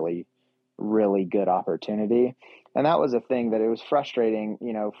be a really, really good opportunity. And that was a thing that it was frustrating,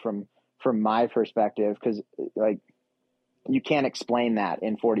 from my perspective, because like, you can't explain that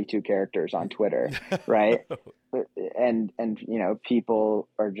in 42 characters on Twitter, right? And people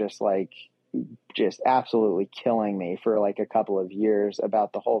are just absolutely killing me for like a couple of years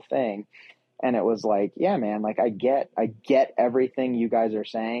about the whole thing. And it was like, yeah, man, like I get everything you guys are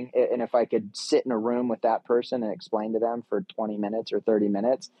saying. And if I could sit in a room with that person and explain to them for 20 minutes or 30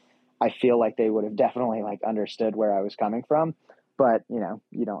 minutes, I feel like they would have definitely like understood where I was coming from. But,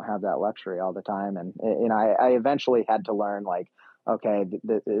 you don't have that luxury all the time. And I eventually had to learn like, okay,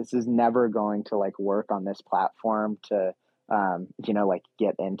 this is never going to like work on this platform to, like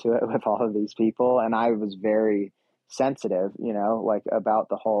get into it with all of these people. And I was very sensitive, like about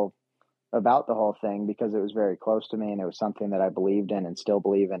the whole thing, because it was very close to me and it was something that I believed in and still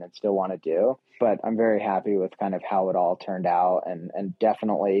believe in and still want to do. But I'm very happy with kind of how it all turned out, and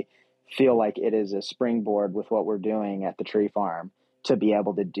definitely feel like it is a springboard with what we're doing at the tree farm to be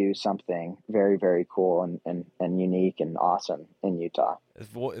able to do something very, very cool and unique and awesome in Utah.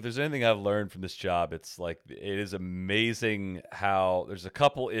 If there's anything I've learned from this job, it's like, it is amazing how there's a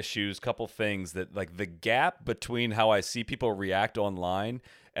couple things that like the gap between how I see people react online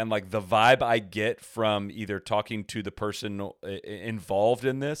and like the vibe I get from either talking to the person involved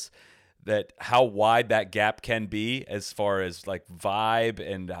in this, that how wide that gap can be as far as like vibe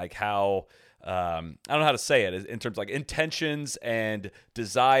and like how, I don't know how to say it in terms of like intentions and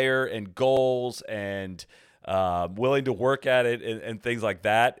desire and goals and willing to work at it and things like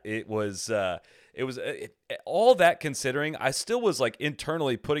that. It was all that considering, I still was like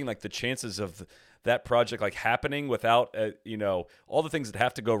internally putting like the chances of that project like happening without all the things that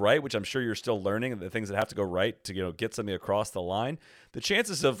have to go right, which I'm sure you're still learning, and the things that have to go right to get something across the line. The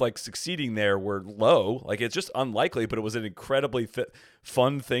chances of like succeeding there were low. Like, it's just unlikely, but it was an incredibly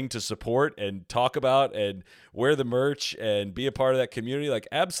fun thing to support and talk about and wear the merch and be a part of that community. Like,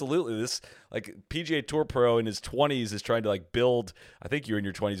 absolutely, this like PGA Tour pro in his 20s is trying to like build, I think you were in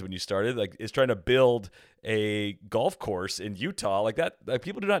your 20s when you started, like is trying to build a golf course in Utah like that. Like,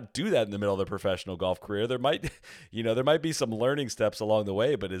 people do not do that in the middle of their professional golf career. There might be some learning steps along the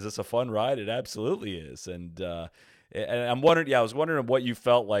way, but is this a fun ride? It absolutely is. And I'm wondering, I was wondering what you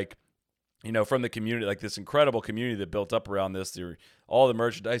felt like, from the community, like this incredible community that built up around this, all the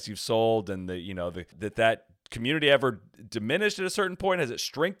merchandise you've sold, and that community ever diminished at a certain point? Has it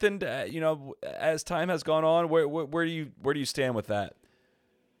strengthened, as time has gone on? Where do you stand with that?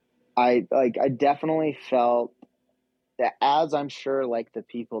 I definitely felt that, as I'm sure like the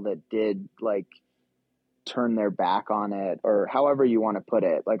people that did like turn their back on it, or however you want to put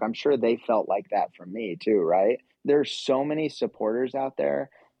it, like I'm sure they felt like that from me too, right? There's so many supporters out there,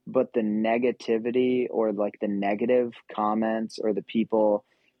 but the negativity or like the negative comments or the people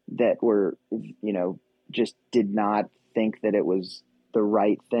that were, just did not think that it was the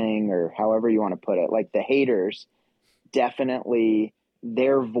right thing, or however you want to put it, like the haters, definitely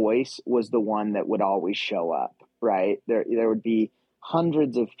their voice was the one that would always show up, right? There would be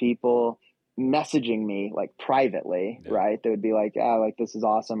hundreds of people messaging me like privately, Yeah. right? They would be like, "Oh, like this is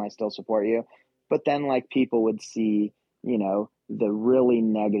awesome. I still support you." But then like people would see, the really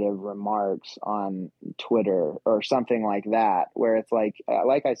negative remarks on Twitter or something like that, where it's like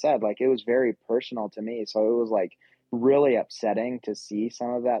I said, like it was very personal to me. So it was like really upsetting to see some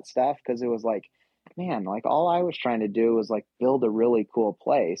of that stuff, because it was like, man, like all I was trying to do was like build a really cool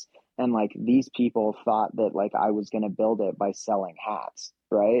place. And like these people thought that like I was going to build it by selling hats,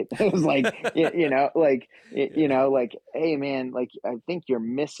 right? It was like, like, hey man, like I think you're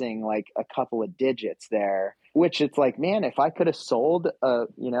missing like a couple of digits there, which it's like, man, if I could have sold,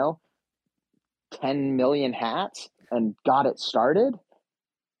 10 million hats and got it started,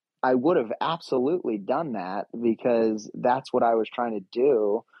 I would have absolutely done that, because that's what I was trying to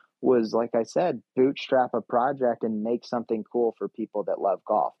do, was, like I said, bootstrap a project and make something cool for people that love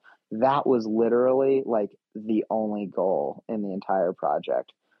golf. That was literally like the only goal in the entire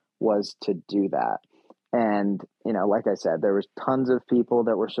project, was to do that. And, like I said, there was tons of people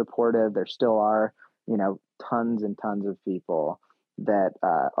that were supportive. There still are, tons and tons of people that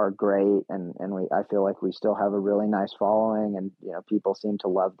are great, and I feel like we still have a really nice following, and people seem to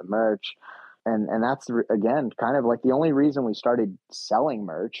love the merch, and that's again kind of like the only reason we started selling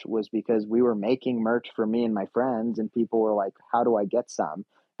merch, was because we were making merch for me and my friends, and people were like, "How do I get some?"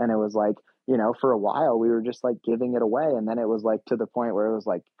 And it was like, for a while we were just like giving it away, and then it was like to the point where it was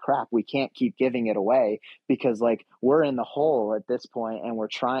like, crap, we can't keep giving it away, because like we're in the hole at this point, and we're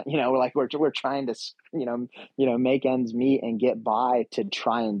trying, we're trying to, make ends meet and get by to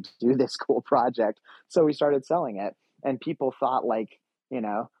try and do this cool project. So we started selling it, and people thought like,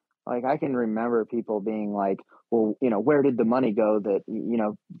 like I can remember people being like, well, where did the money go that,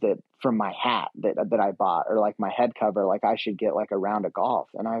 that from my hat that I bought, or like my head cover, like I should get like a round of golf.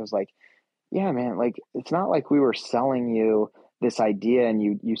 And I was like, yeah, man, like it's not like we were selling you this idea and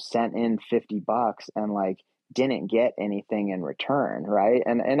you sent in $50 and like didn't get anything in return, right?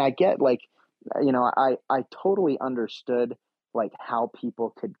 And I get like, I totally understood like how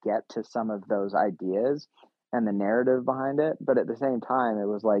people could get to some of those ideas and the narrative behind it, but at the same time, it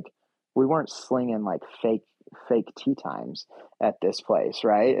was like we weren't slinging like fake tea times at this place,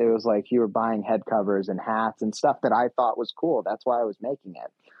 right? It was like you were buying head covers and hats and stuff that I thought was cool. That's why I was making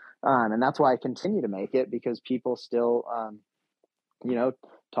it. And that's why I continue to make it, because people still,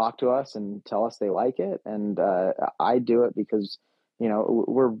 talk to us and tell us they like it. And I do it because,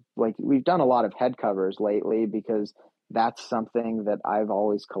 we're like, we've done a lot of head covers lately, because that's something that I've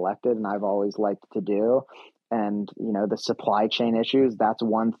always collected and I've always liked to do. And, the supply chain issues, that's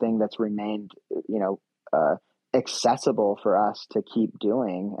one thing that's remained, accessible for us to keep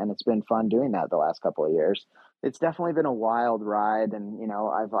doing. And it's been fun doing that the last couple of years. It's definitely been a wild ride, and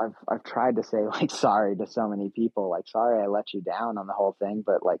I've tried to say like sorry to so many people, like sorry I let you down on the whole thing,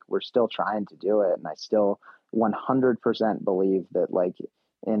 but like we're still trying to do it, and I still 100% believe that like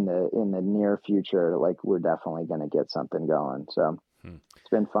in the near future, like we're definitely going to get something going. So it's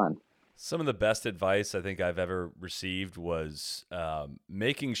been fun. Some of the best advice I think I've ever received was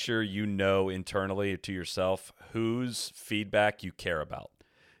making sure internally to yourself whose feedback you care about.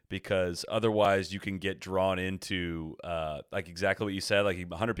 Because otherwise you can get drawn into like exactly what you said, like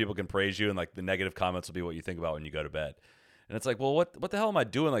 100 people can praise you and like the negative comments will be what you think about when you go to bed. And it's like, well, what the hell am I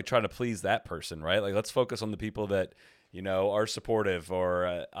doing? Like trying to please that person, right? Like let's focus on the people that, are supportive,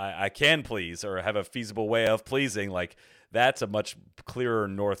 or I can please, or have a feasible way of pleasing. Like that's a much clearer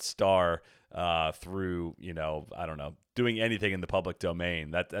North Star through, I don't know, doing anything in the public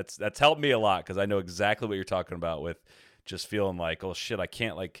domain. That's helped me a lot, because I know exactly what you're talking about with just feeling like, oh shit, I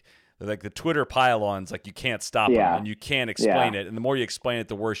can't like the Twitter pile-ons, like you can't stop them and you can't explain it. And the more you explain it,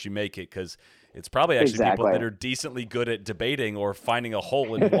 the worse you make it, because it's probably actually people that are decently good at debating or finding a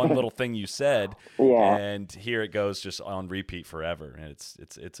hole in one little thing you said. And here it goes just on repeat forever. And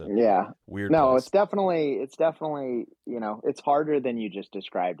it's a weird place. It's definitely, it's harder than you just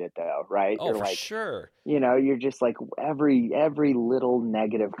described it though, right? Oh, you're for like, sure. You're just like every little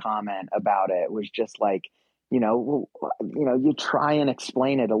negative comment about it was just like, you try and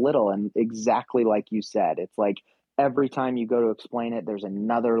explain it a little, and exactly like you said, it's like every time you go to explain it, there's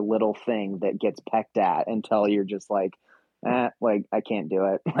another little thing that gets pecked at until you're just like, like I can't do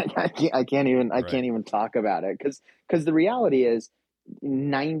it. Like I can't even talk about it. Because the reality is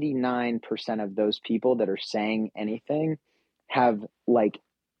 99% of those people that are saying anything have like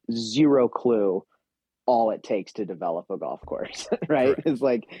zero clue all it takes to develop a golf course, right?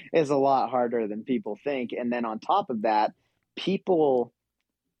 Correct. It's a lot harder than people think. And then on top of that, people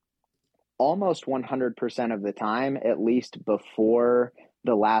almost 100% of the time, at least before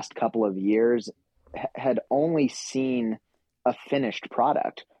the last couple of years, had only seen a finished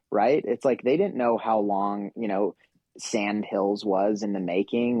product, right? It's like they didn't know how long, Sand Hills was in the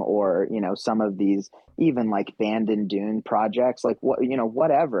making, or, some of these even like Bandon Dune projects, like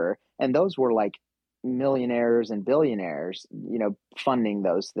whatever. And those were like millionaires and billionaires, funding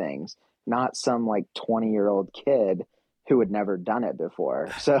those things, not some like 20-year-old kid who had never done it before.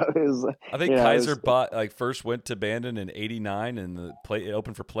 So it was, I think Kaiser first went to Bandon in '89, and it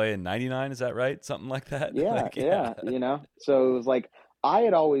opened for play in '99. Is that right? Something like that. Yeah, yeah. So it was like I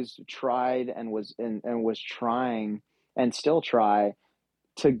had always tried and was trying and still try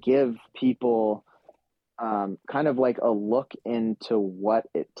to give people kind of like a look into what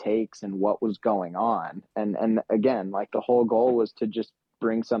it takes and what was going on. And again, like the whole goal was to just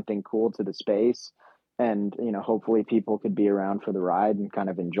bring something cool to the space, and hopefully people could be around for the ride and kind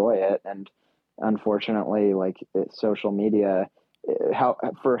of enjoy it. And unfortunately, like social media,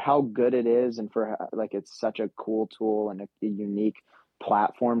 how good it is, and for like it's such a cool tool and a unique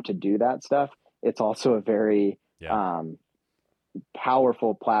platform to do that stuff, it's also a very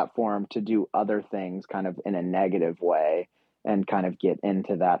powerful platform to do other things kind of in a negative way, and kind of get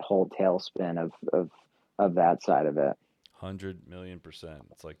into that whole tailspin of that side of it. 100,000,000%.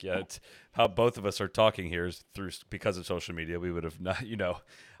 It's like, it's how both of us are talking here is because of social media. We would have not, I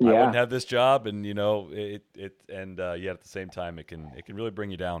wouldn't have this job, and yet at the same time, it can really bring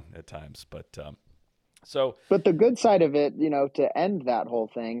you down at times. But but the good side of it, to end that whole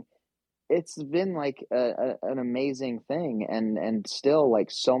thing, it's been like an amazing thing, and still like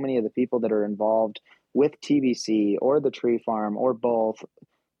so many of the people that are involved with TBC or the tree farm or both,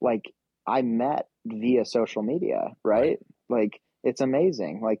 like I met via social media, right? Like it's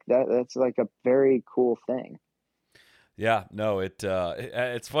amazing. Like that's like a very cool thing. Yeah, no,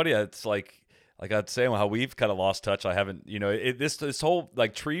 it's funny. It's like I'd say how we've kind of lost touch. I haven't, this whole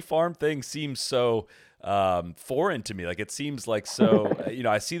like tree farm thing seems so foreign to me. Like it seems like so,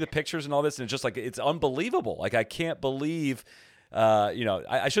 I see the pictures and all this, and it's just like it's unbelievable. Like I can't believe.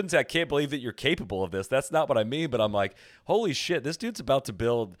 I shouldn't say I can't believe that you're capable of this. That's not what I mean. But I'm like, holy shit, this dude's about to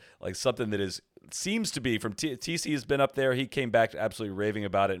build like something that seems to be from TC has been up there. He came back absolutely raving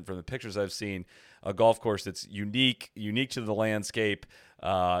about it. And from the pictures I've seen, a golf course that's unique to the landscape.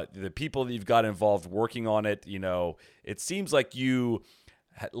 The people that you've got involved working on it, it seems like you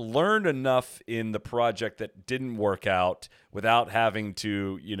learned enough in the project that didn't work out without having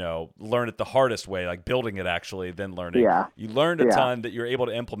to, learn it the hardest way, like building it actually, then learning. Yeah. You learned a ton that you're able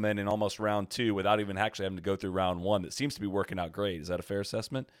to implement in almost round 2 without even actually having to go through round 1. That seems to be working out great. Is that a fair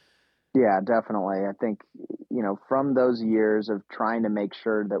assessment? Yeah, definitely. I think, from those years of trying to make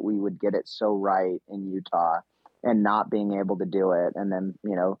sure that we would get it so right in Utah and not being able to do it. And then,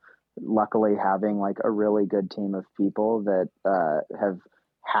 luckily having like a really good team of people that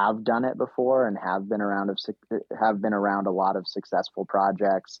have done it before and have been around a lot of successful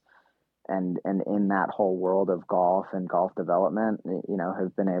projects, and in that whole world of golf and golf development,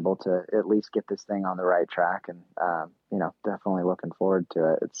 have been able to at least get this thing on the right track. And definitely looking forward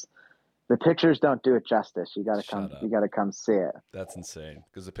to it. The pictures don't do it justice. You got to come see it. That's insane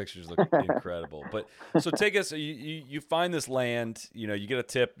because the pictures look incredible. But so take us, you find this land, you get a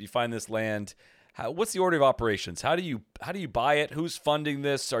tip, you find this land. What's the order of operations? How do you buy it? Who's funding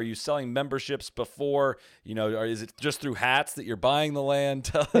this? Are you selling memberships before, or is it just through hats that you're buying the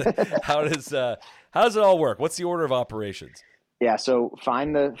land? How does it all work? What's the order of operations? Yeah, so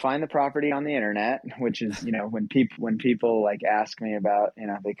find the property on the internet, which is, when people like ask me about,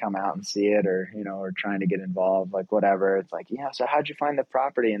 they come out and see it, or, or trying to get involved, like whatever. It's like, so how'd you find the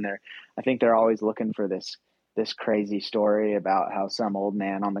property? And I think they're always looking for this crazy story about how some old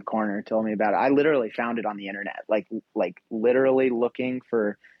man on the corner told me about it. I literally found it on the internet, like literally looking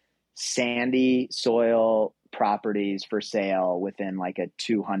for sandy soil properties for sale within like a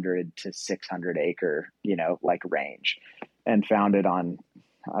 200 to 600 acre, like range. And found it on,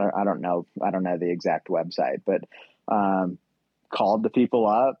 I don't know the exact website, but called the people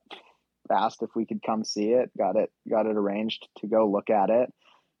up, asked if we could come see it, got it arranged to go look at it.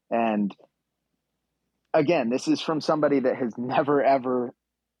 And again, this is from somebody that has never, ever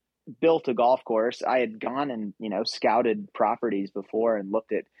built a golf course. I had gone and, scouted properties before and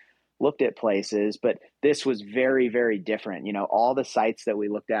looked at places, but this was very, very different. All the sites that we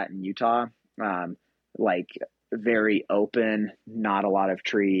looked at in Utah, like very open, not a lot of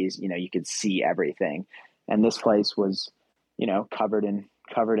trees, you could see everything. And this place was,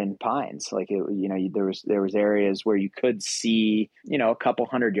 covered in pines. Like there was areas where you could see, a couple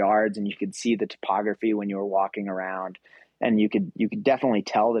 100 yards, and you could see the topography when you were walking around, and you could definitely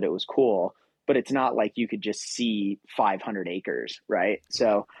tell that it was cool, but it's not like you could just see 500 acres. Right.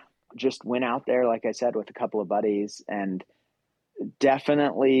 So just went out there, like I said, with a couple of buddies, and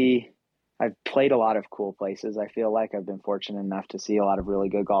definitely I've played a lot of cool places. I feel like I've been fortunate enough to see a lot of really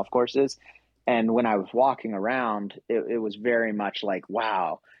good golf courses. And when I was walking around, it was very much like,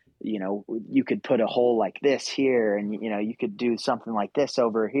 wow, you could put a hole like this here, and, you could do something like this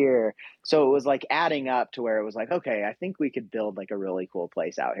over here. So it was like adding up to where it was like, okay, I think we could build like a really cool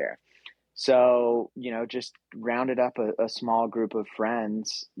place out here. So, just rounded up a small group of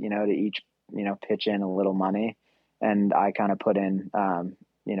friends, to each, pitch in a little money. And I kind of put in,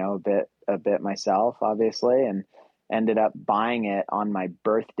 a bit myself, obviously, and ended up buying it on my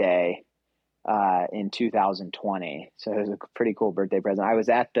birthday in 2020. So it was a pretty cool birthday present. I was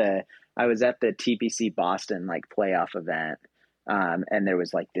at the TPC Boston like playoff event. And there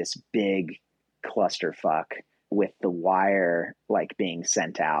was like this big clusterfuck with the wire like being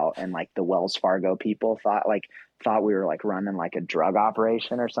sent out, and like the Wells Fargo people thought we were like running like a drug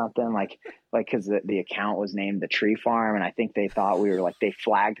operation or something, like because the account was named the Tree Farm, and I think they thought we were like, they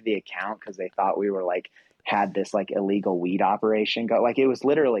flagged the account because they thought we were like had this like illegal weed operation go. Like it was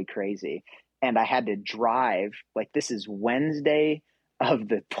literally crazy. And I had to drive, like this is Wednesday of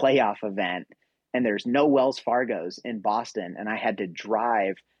the playoff event, and there's no Wells Fargos in Boston, and I had to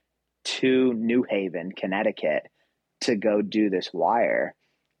drive to New Haven, Connecticut to go do this wire.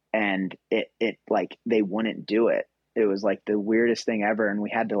 And it like, they wouldn't do it. It was like the weirdest thing ever. And we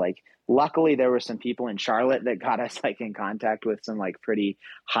had to like, luckily there were some people in Charlotte that got us like in contact with some like pretty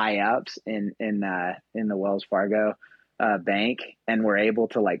high ups in the Wells Fargo bank, and were able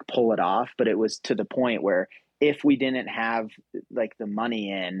to like pull it off. But it was to the point where if we didn't have like the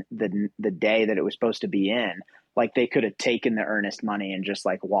money in the day that it was supposed to be in, like they could have taken the earnest money and just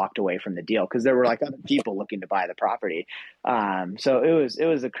like walked away from the deal, because there were like other people looking to buy the property. So it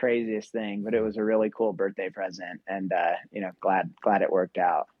was the craziest thing, but it was a really cool birthday present, and glad it worked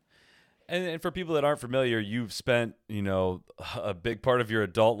out. And for people that aren't familiar, you've spent, a big part of your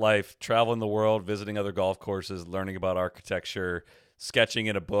adult life traveling the world, visiting other golf courses, learning about architecture, sketching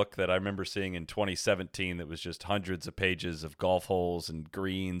in a book that I remember seeing in 2017 that was just hundreds of pages of golf holes and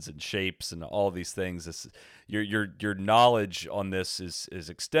greens and shapes and all these things. Your knowledge on this is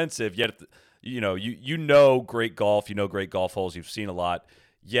extensive, yet you know great golf, great golf holes, you've seen a lot.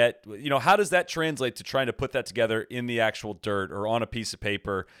 Yet, how does that translate to trying to put that together in the actual dirt or on a piece of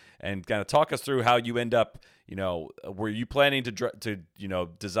paper? And kind of talk us through how you end up, were you planning to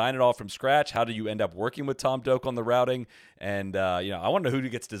design it all from scratch? How do you end up working with Tom Doak on the routing? And, I want to know who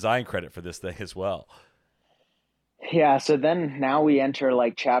gets design credit for this thing as well. Yeah. So then now we enter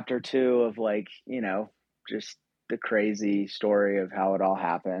like chapter 2 of like, just the crazy story of how it all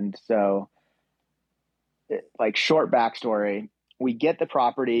happened. So like short backstory, we get the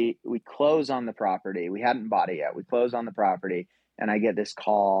property, we close on the property. We hadn't bought it yet. We close on the property, and I get this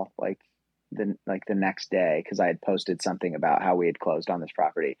call like the next day, because I had posted something about how we had closed on this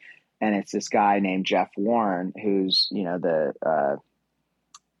property. And it's this guy named Jeff Warren, who's, the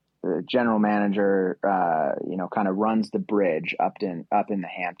general manager, kind of runs the bridge up in the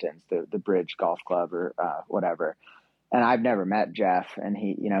Hamptons, the Bridge Golf Club or whatever. And I've never met Jeff. And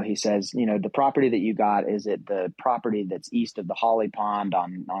he says, the property that you got, is it the property that's east of the Holly Pond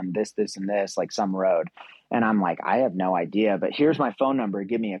on this, and this, like some road? And I'm like, I have no idea, but here's my phone number.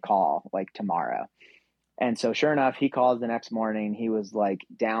 Give me a call like tomorrow. And so sure enough, he calls the next morning. He was like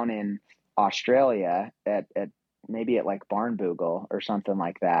down in Australia at maybe at like Barnbougle or something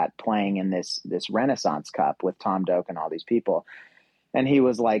like that, playing in this Renaissance Cup with Tom Doak and all these people. And he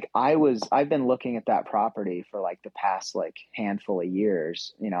was like, I've been looking at that property for like the past like handful of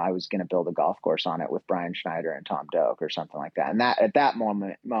years. I was going to build a golf course on it with Brian Schneider and Tom Doak or something like that. And that at that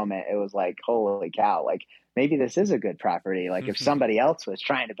moment, it was like, holy cow, like maybe this is a good property. Like if somebody else was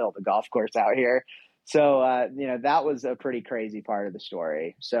trying to build a golf course out here. So, that was a pretty crazy part of the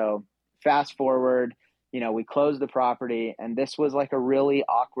story. So fast forward, we closed the property, and this was like a really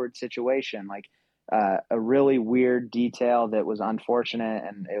awkward situation. Like, a really weird detail that was unfortunate,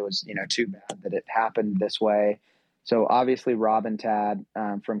 and it was, too bad that it happened this way. So obviously Rob and Tad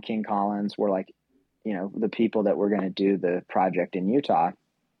from King Collins were like the people that were going to do the project in Utah.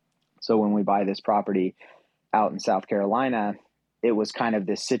 So when we buy this property out in South Carolina, it was kind of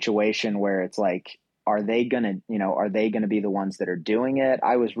this situation where it's like, are they going to be the ones that are doing it?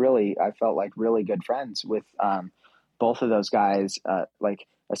 I felt like really good friends with both of those guys, like,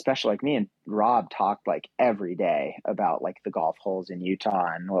 especially like me and Rob talked like every day about like the golf holes in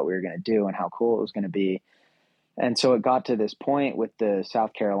Utah and what we were going to do and how cool it was going to be. And so it got to this point with the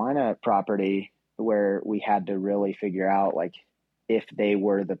South Carolina property where we had to really figure out like if they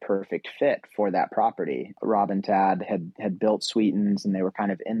were the perfect fit for that property. Rob and Tad had built Sweetens, and they were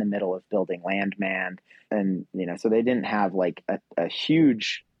kind of in the middle of building Landman. And, so they didn't have like a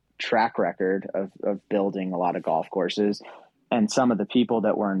huge track record of building a lot of golf courses. And some of the people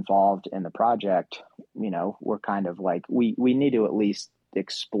that were involved in the project, were kind of like, we need to at least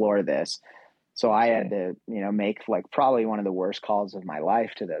explore this. So I had to, make like probably one of the worst calls of my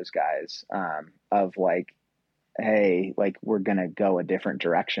life to those guys, of like, hey, like we're going to go a different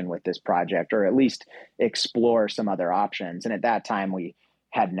direction with this project, or at least explore some other options. And at that time we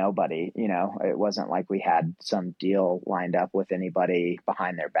had nobody, it wasn't like we had some deal lined up with anybody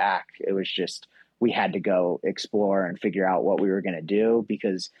behind their back. It was just, we had to go explore and figure out what we were going to do,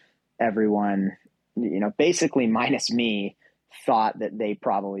 because everyone, basically minus me, thought that they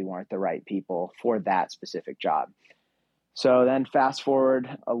probably weren't the right people for that specific job. So then fast forward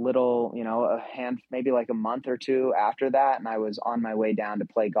a little, maybe like a month or two after that, and I was on my way down to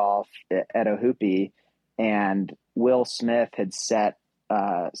play golf at Ohoopee, and Will Smith had set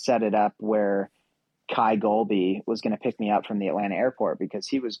it up where Kai Golby was going to pick me up from the Atlanta airport because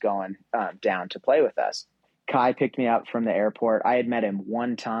he was going down to play with us. Kai picked me up from the airport. I had met him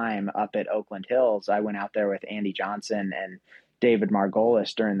one time up at Oakland Hills. I went out there with Andy Johnson and David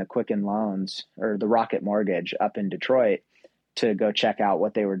Margolis during the Quicken Loans or the Rocket Mortgage up in Detroit to go check out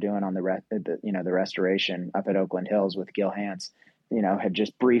what they were doing on the restoration up at Oakland Hills with Gil Hance. Had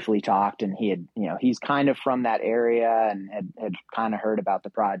just briefly talked, and he had, he's kind of from that area and had kind of heard about the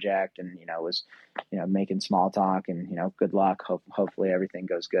project, and, was, making small talk and, good luck. Hopefully everything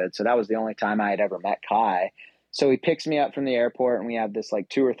goes good. So that was the only time I had ever met Kai. So he picks me up from the airport, and we have this like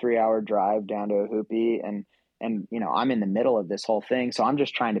 2 or 3 hour drive down to Ohoopee, and I'm in the middle of this whole thing. So I'm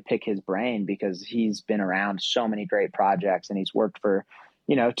just trying to pick his brain because he's been around so many great projects, and he's worked for,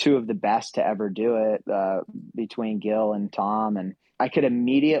 2 of the best to ever do it, between Gil and Tom. And I could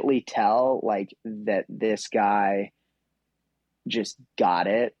immediately tell like that this guy just got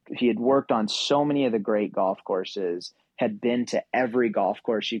it. He had worked on so many of the great golf courses, had been to every golf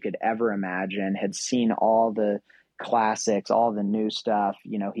course you could ever imagine, had seen all the classics, all the new stuff.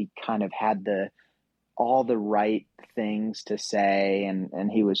 He kind of had all the right things to say. And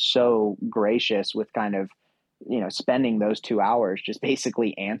he was so gracious with kind of, spending those 2 hours just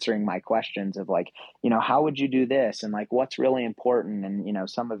basically answering my questions of like, how would you do this? And like, what's really important? And,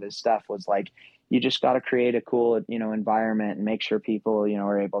 some of his stuff was like, you just got to create a cool, environment and make sure people,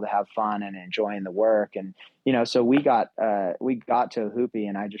 are able to have fun and enjoying the work. And, so we got to Ohoopee,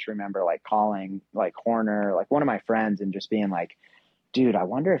 and I just remember like calling like Horner, like one of my friends, and just being like, dude, I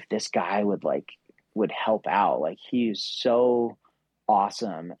wonder if this guy would help out. Like, he's so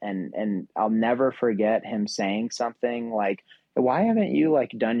awesome. And I'll never forget him saying something like, why haven't you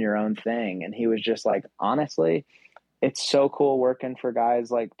like done your own thing? And he was just like, honestly, it's so cool working for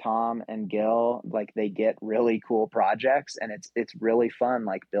guys like Tom and Gil. Like, they get really cool projects, and it's really fun,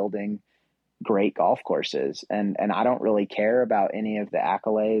 like building great golf courses. And I don't really care about any of the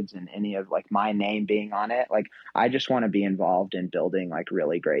accolades and any of like my name being on it. Like, I just want to be involved in building like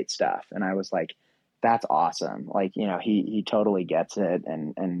really great stuff. And I was like, that's awesome. Like, he totally gets it.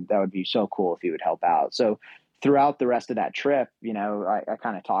 And that would be so cool if he would help out. So throughout the rest of that trip, I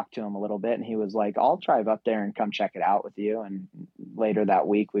kind of talked to him a little bit, and he was like, I'll drive up there and come check it out with you. And later that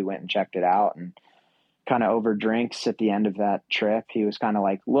week we went and checked it out, and kind of over drinks at the end of that trip, he was kind of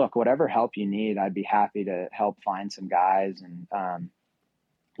like, look, whatever help you need, I'd be happy to help find some guys and,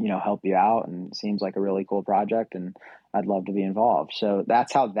 help you out. And it seems like a really cool project, and I'd love to be involved. So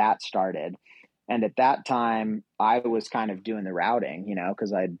that's how that started. And at that time I was kind of doing the routing,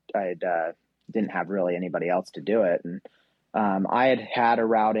 cause I didn't have really anybody else to do it. And, I had a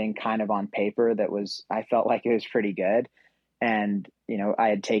routing kind of on paper that I felt like it was pretty good. And, I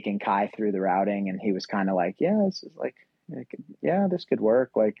had taken Kai through the routing, and he was kind of like, yeah, this is like, this could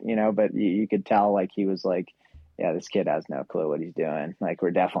work. Like, but you could tell like, he was like, yeah, this kid has no clue what he's doing. Like,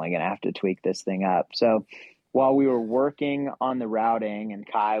 we're definitely going to have to tweak this thing up. So while we were working on the routing and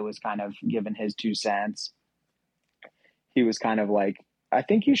Kai was kind of giving his 2 cents, he was kind of like, I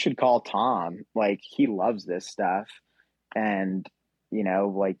think you should call Tom. Like, he loves this stuff. And,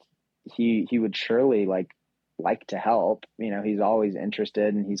 like, he would surely like to help. He's always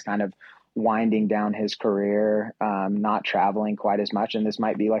interested, and he's kind of winding down his career, not traveling quite as much. And this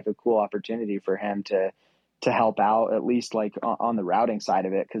might be like a cool opportunity for him to help out, at least like on the routing side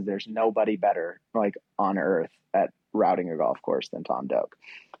of it, because there's nobody better like on earth at routing a golf course than Tom Doak.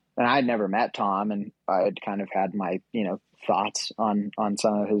 And I'd never met Tom, and I had kind of had my, thoughts on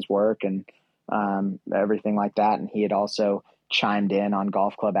some of his work and everything like that. And he had also chimed in on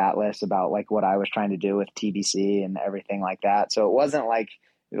Golf Club Atlas about like what I was trying to do with TBC and everything like that. So it wasn't like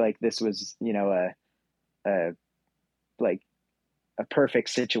this was, a perfect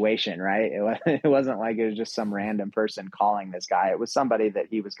situation, right? It wasn't like it was just some random person calling this guy. It was somebody that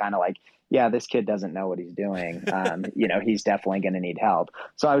he was kind of like, yeah, this kid doesn't know what he's doing. He's definitely going to need help.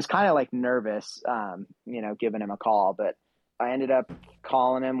 So I was kind of like nervous, giving him a call, but I ended up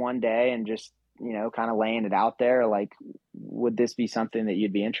calling him one day and just, kind of laying it out there. Like, would this be something that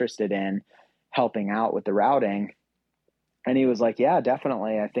you'd be interested in helping out with the routing? And he was like, yeah,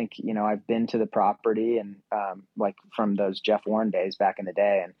 definitely. I think, I've been to the property and like from those Jeff Warren days back in the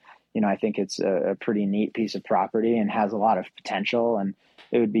day. And, I think it's a pretty neat piece of property and has a lot of potential. And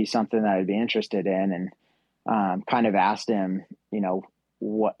it would be something that I'd be interested in. And kind of asked him,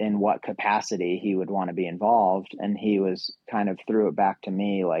 what capacity he would want to be involved. And he was kind of threw it back to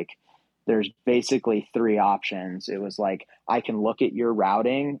me like, there's basically three options. It was like, I can look at your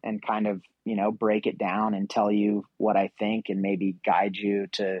routing and kind of, break it down and tell you what I think and maybe guide you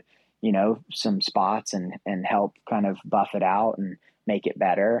to, some spots and help kind of buff it out and make it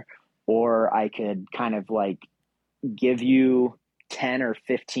better. Or I could kind of like give you 10 or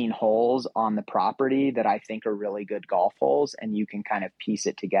 15 holes on the property that I think are really good golf holes, and you can kind of piece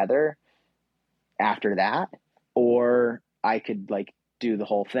it together after that. Or I could like do the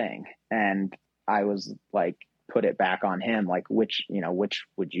whole thing. And I was like, put it back on him, like, which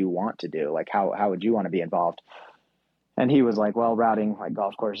would you want to do? Like, how would you want to be involved? And he was like, well, routing like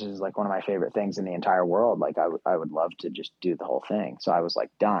golf courses is like one of my favorite things in the entire world. Like I would love to just do the whole thing. So I was like,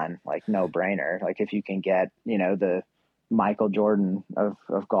 done, like no brainer. Like if you can get, the Michael Jordan of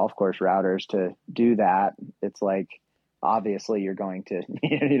golf course routers to do that, it's like, obviously you're going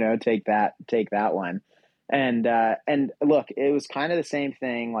to, take that one. And look, it was kind of the same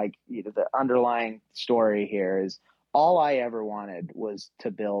thing. Like the underlying story here is all I ever wanted was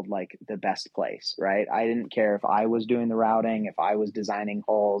to build like the best place, right? I didn't care if I was doing the routing, if I was designing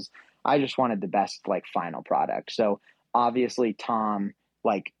holes. I just wanted the best like final product. So obviously Tom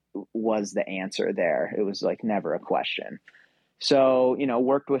like was the answer there. It was like never a question. So,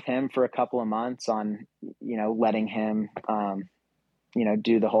 worked with him for a couple of months on, letting him,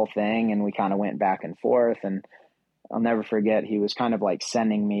 do the whole thing. And we kind of went back and forth, and I'll never forget, he was kind of like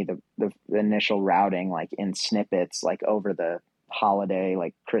sending me the initial routing, like in snippets, like over the holiday,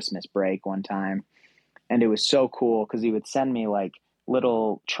 like Christmas break one time. And it was so cool, 'cause he would send me like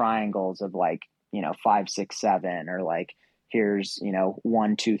little triangles of like, 5, 6, 7, or like, here's,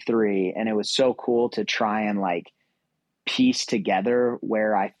 1, 2, 3. And it was so cool to try and like piece together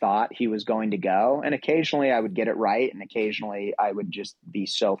where I thought he was going to go. And occasionally I would get it right, and occasionally I would just be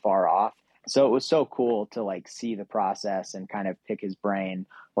so far off. So it was so cool to like see the process and kind of pick his brain.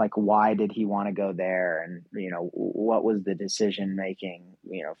 Like, why did he want to go there? And, what was the decision making,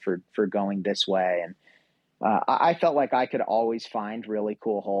 for going this way? And I felt like I could always find really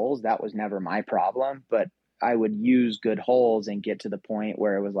cool holes. That was never my problem, but I would use good holes and get to the point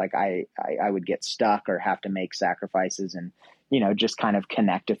where it was like I would get stuck or have to make sacrifices and, just kind of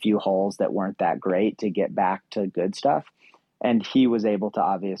connect a few holes that weren't that great to get back to good stuff. And he was able to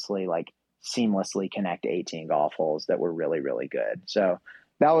obviously like seamlessly connect 18 golf holes that were really, really good. So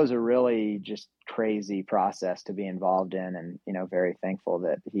that was a really just crazy process to be involved in, and, very thankful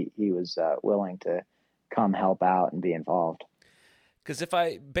that he was willing to come help out and be involved. Because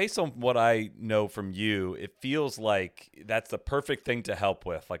based on what I know from you, it feels like that's the perfect thing to help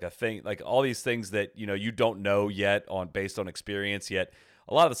with, like a thing, like all these things that, you don't know yet based on experience, yet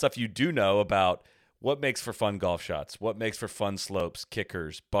a lot of the stuff you do know about what makes for fun golf shots, what makes for fun slopes,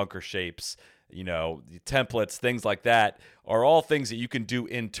 kickers, bunker shapes, templates, things like that are all things that you can do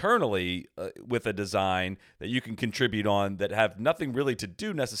internally with a design that you can contribute on that have nothing really to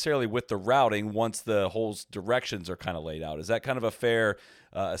do necessarily with the routing once the hole's directions are kind of laid out. Is that kind of a fair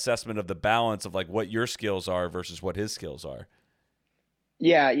assessment of the balance of like what your skills are versus what his skills are?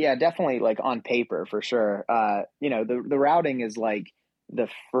 Yeah, definitely. Like on paper for sure. The routing is like the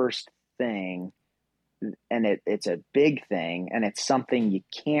first thing, and it's a big thing, and it's something you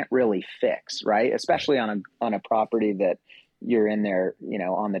can't really fix, right? Especially on a property that, you're in there,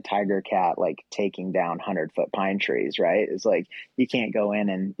 on the Tiger Cat, like taking down 100-foot pine trees, right? It's like, you can't go in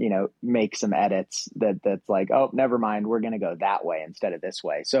and, make some edits that's like, oh, never mind, we're going to go that way instead of this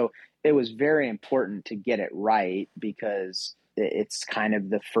way. So it was very important to get it right, because it's kind of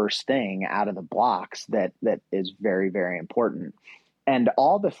the first thing out of the blocks that is very, very important. And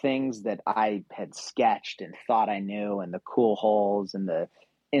all the things that I had sketched and thought I knew, and the cool holes and the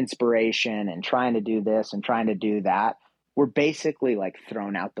inspiration and trying to do this and trying to do that, were basically like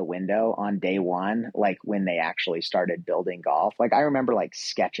thrown out the window on day one, like when they actually started building golf. Like, I remember like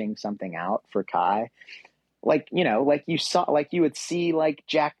sketching something out for Kai, like, like you would see like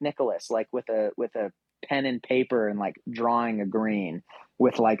Jack Nicklaus, like with a pen and paper, and like drawing a green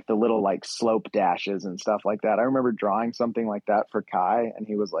with like the little like slope dashes and stuff like that. I remember drawing something like that for Kai, and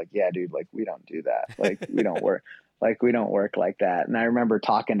he was like, yeah, dude, like, we don't do that. Like, we don't work like that. And I remember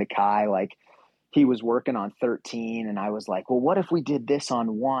talking to Kai, like, he was working on 13, and I was like, well, what if we did this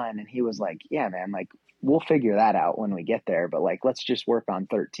on 1? And he was like, yeah, man, like, we'll figure that out when we get there, but like, let's just work on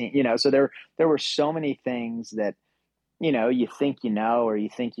 13. So there were so many things that, you think, or you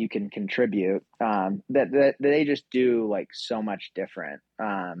think you can contribute, that they just do like so much different.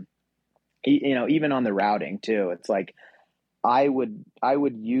 Even on the routing too, it's like, I would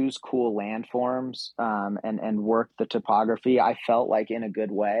use cool landforms, and work the topography, I felt like, in a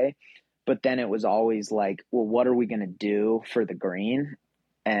good way. But then it was always like, well, what are we going to do for the green?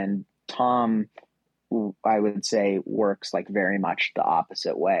 And Tom, I would say, works like very much the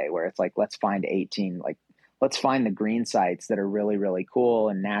opposite way, where it's like, let's find the green sites that are really, really cool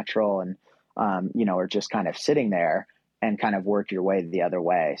and natural, and, are just kind of sitting there, and kind of work your way the other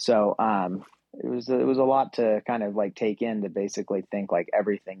way. So, it was a lot to kind of like take in, to basically think like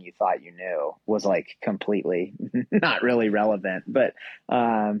everything you thought you knew was like completely not really relevant. But,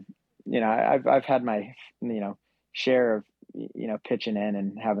 I've had my, share of, pitching in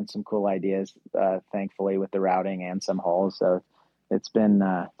and having some cool ideas, thankfully, with the routing and some holes. So it's been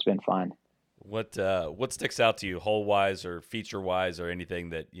fun. What sticks out to you, hole wise or feature wise, or anything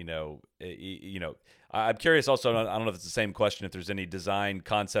that I'm curious. Also, I don't know if it's the same question, if there's any design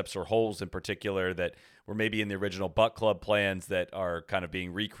concepts or holes in particular that were maybe in the original Buck Club plans that are kind of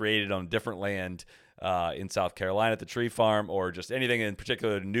being recreated on different land in South Carolina at the tree farm, or just anything in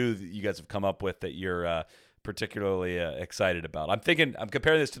particular new that you guys have come up with that you're particularly excited about. I'm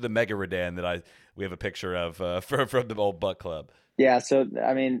comparing this to the Mega Redan that we have a picture of from the old Buck Club. Yeah, so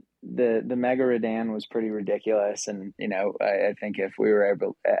I mean, the Mega Redan was pretty ridiculous, and I think if we were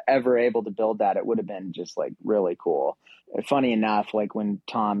ever able to build that, it would have been just like really cool. Funny enough, like when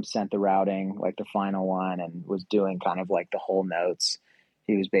Tom sent the routing, like the final one, and was doing kind of like the whole notes,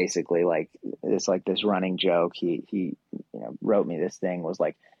 he was basically like this running joke. He wrote me this thing, was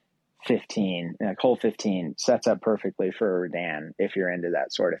like 15, like hole 15 sets up perfectly for a Redan if you're into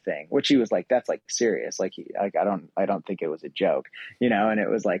that sort of thing, which he was like, that's like serious. Like, I don't think it was a joke, and it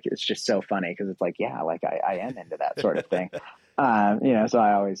was like, it's just so funny, because it's like, yeah, like I am into that sort of thing. So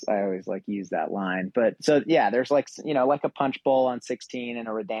I always like use that line. But so, yeah, there's like, like a punch bowl on 16 and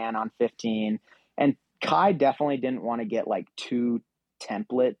a Redan on 15. And Kai definitely didn't want to get like too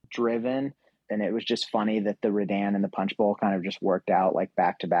template driven. And it was just funny that the Redan and the punch bowl kind of just worked out like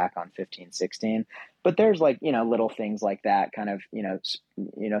back to back on 15, 16. But there's like, little things like that kind of,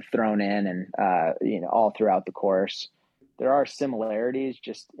 thrown in, and, all throughout the course. There are similarities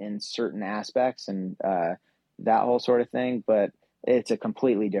just in certain aspects, and that whole sort of thing, but it's a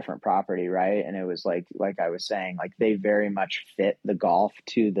completely different property, right? And it was like I was saying, like they very much fit the golf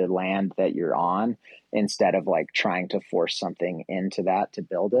to the land that you're on, instead of like trying to force something into that to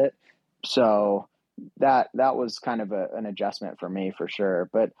build it. So that was kind of an adjustment for me, for sure.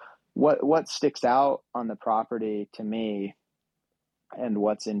 But what sticks out on the property to me, and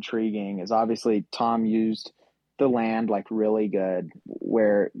what's intriguing, is obviously Tom used the land like really good,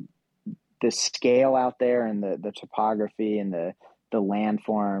 where the scale out there, and the topography, and the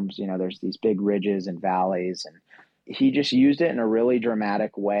landforms, there's these big ridges and valleys, and he just used it in a really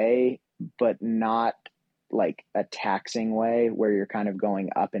dramatic way, but not like a taxing way where you're kind of going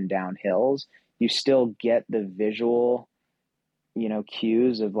up and down hills. You still get the visual,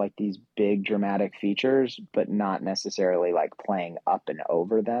 cues of like these big dramatic features, but not necessarily like playing up and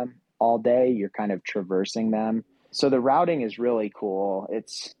over them all day. You're kind of traversing them. So the routing is really cool.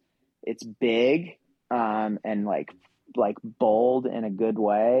 It's big, and like bold in a good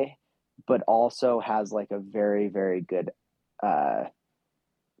way, but also has like a very, very good,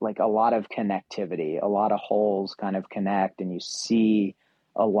 like a lot of connectivity. A lot of holes kind of connect, and you see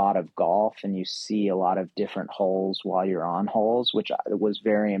a lot of golf, and you see a lot of different holes while you're on holes, which was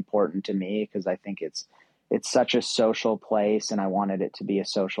very important to me, because I think it's it's such a social place, and I wanted it to be a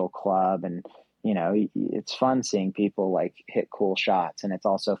social club. And, it's fun seeing people like hit cool shots. And it's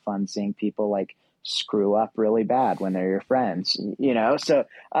also fun seeing people like screw up really bad when they're your friends, So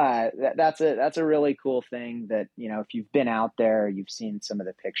that's a really cool thing that, if you've been out there, you've seen some of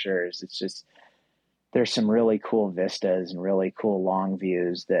the pictures, it's just, there's some really cool vistas and really cool long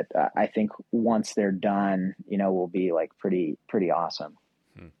views that I think once they're done, will be like pretty awesome.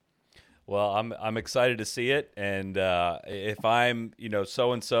 Well, I'm excited to see it, and if I'm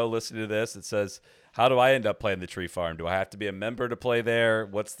so-and-so listening to this, it says, how do I end up playing the tree farm? Do I have to be a member to play there?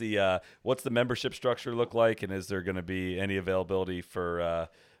 What's the membership structure look like, and is there going to be any availability for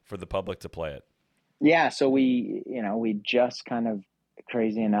the public to play it? Yeah, so we just kind of,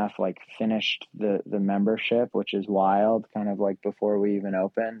 crazy enough, like finished the membership, which is wild, kind of like before we even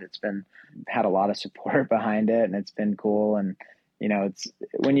opened. It's had a lot of support behind it, and it's been cool. And it's,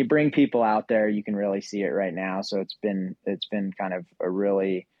 when you bring people out there, you can really see it right now. So it's been kind of a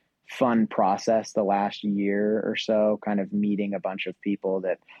really fun process the last year or so, kind of meeting a bunch of people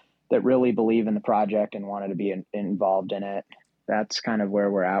that really believe in the project and wanted to be involved in it. That's kind of where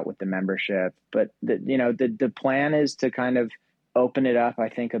we're at with the membership. But the plan is to kind of open it up, I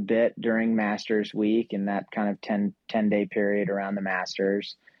think, a bit during Masters week, and that kind of 10-day period around the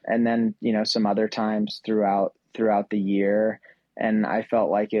Masters, and then some other times throughout the year. And I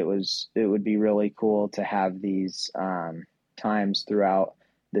felt like it would be really cool to have these times throughout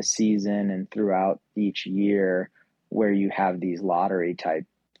the season and throughout each year where you have these lottery type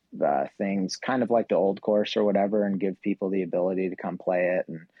things, kind of like the old course or whatever, and give people the ability to come play it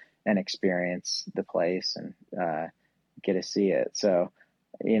and experience the place and get to see it. So,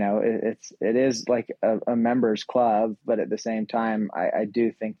 it is like a members club, but at the same time, I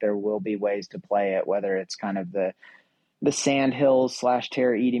do think there will be ways to play it, whether it's kind of the Sand Hills /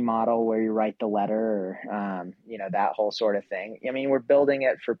 Tara Eady model where you write the letter, or, that whole sort of thing. I mean, we're building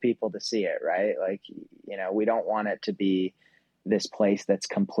it for people to see it, right? Like, we don't want it to be this place that's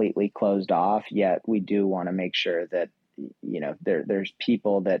completely closed off, yet we do want to make sure that, there's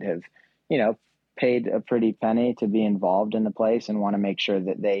people that have, paid a pretty penny to be involved in the place and want to make sure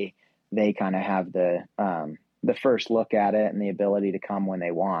that they kind of have the first look at it and the ability to come when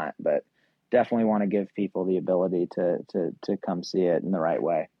they want, but definitely want to give people the ability to come see it in the right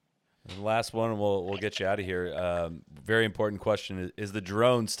way. The last one, we'll get you out of here. Very important question: is the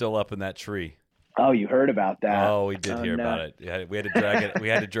drone still up in that tree? Oh, you heard about that? Oh, we did hear about it. Yeah, we had to drag it. We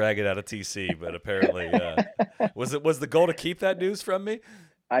had to drag it out of TC, but apparently, was the goal to keep that news from me?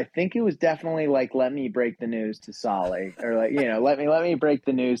 I think it was definitely like, let me break the news to Solly, or like, let me break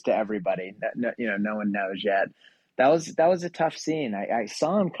the news to everybody. No one knows yet. That was a tough scene. I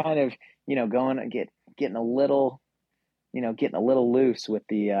saw him kind of, going and getting a little loose with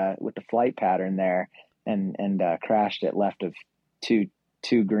the flight pattern there, and crashed it left of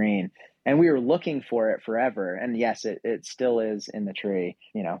two green. And we were looking for it forever. And yes, it still is in the tree.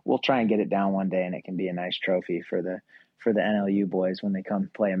 We'll try and get it down one day, and it can be a nice trophy for the NLU boys when they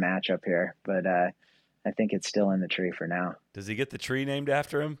come play a match up here. But I think it's still in the tree for now. Does he get the tree named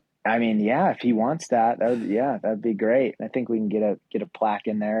after him? I mean, yeah, if he wants that, that'd be great. I think we can get a plaque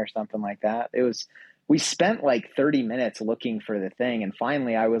in there or something like that. We spent like 30 minutes looking for the thing. And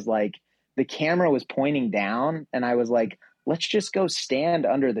finally I was like, the camera was pointing down, and I was like, let's just go stand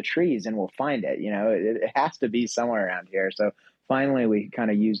under the trees and we'll find it. It has to be somewhere around here. So finally we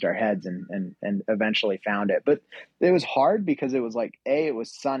kind of used our heads and eventually found it. But it was hard because it was like, A, it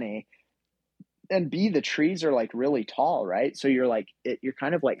was sunny, and B, the trees are like really tall, right? So you're like, you're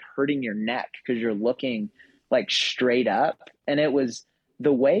kind of like hurting your neck because you're looking like straight up. And it was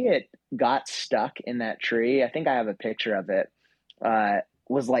the way it got stuck in that tree. I think I have a picture of it,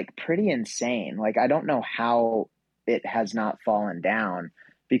 was like pretty insane. Like, I don't know how it has not fallen down,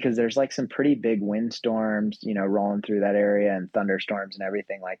 because there's like some pretty big windstorms, rolling through that area, and thunderstorms and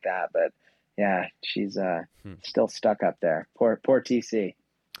everything like that. But yeah, she's still stuck up there. Poor TC.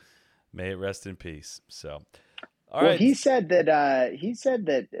 May it rest in peace. So, all right. He said that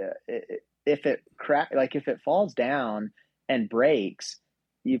if it falls down and breaks,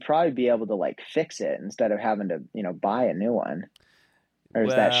 you'd probably be able to like fix it instead of having to, buy a new one. Or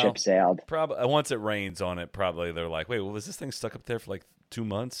is that ship sailed? Probably once it rains on it. Probably they're like, wait, was this thing stuck up there for like 2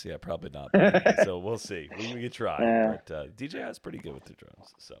 months? Yeah, probably not. So we'll see. We can try. But DJI is pretty good with the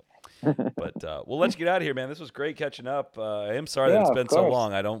drones. So, but we'll let you get out of here, man. This was great catching up. I am sorry that it's been so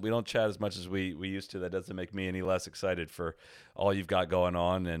long. We don't chat as much as we used to. That doesn't make me any less excited for all you've got going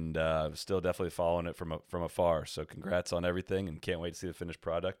on, and still definitely following it from afar. So congrats on everything, and can't wait to see the finished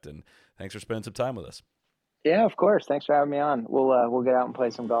product. And thanks for spending some time with us. Yeah, of course. Thanks for having me on. We'll get out and play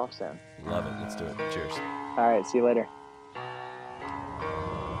some golf soon. Love it. Let's do it. Cheers. All right, see you later.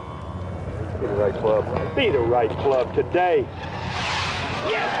 Be the right club. Be the right club today.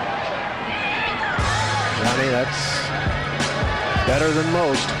 Johnny, that's better than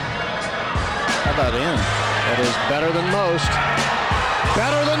most. How about in? That is better than most.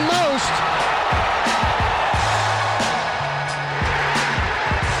 Better than most.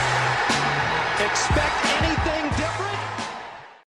 Expect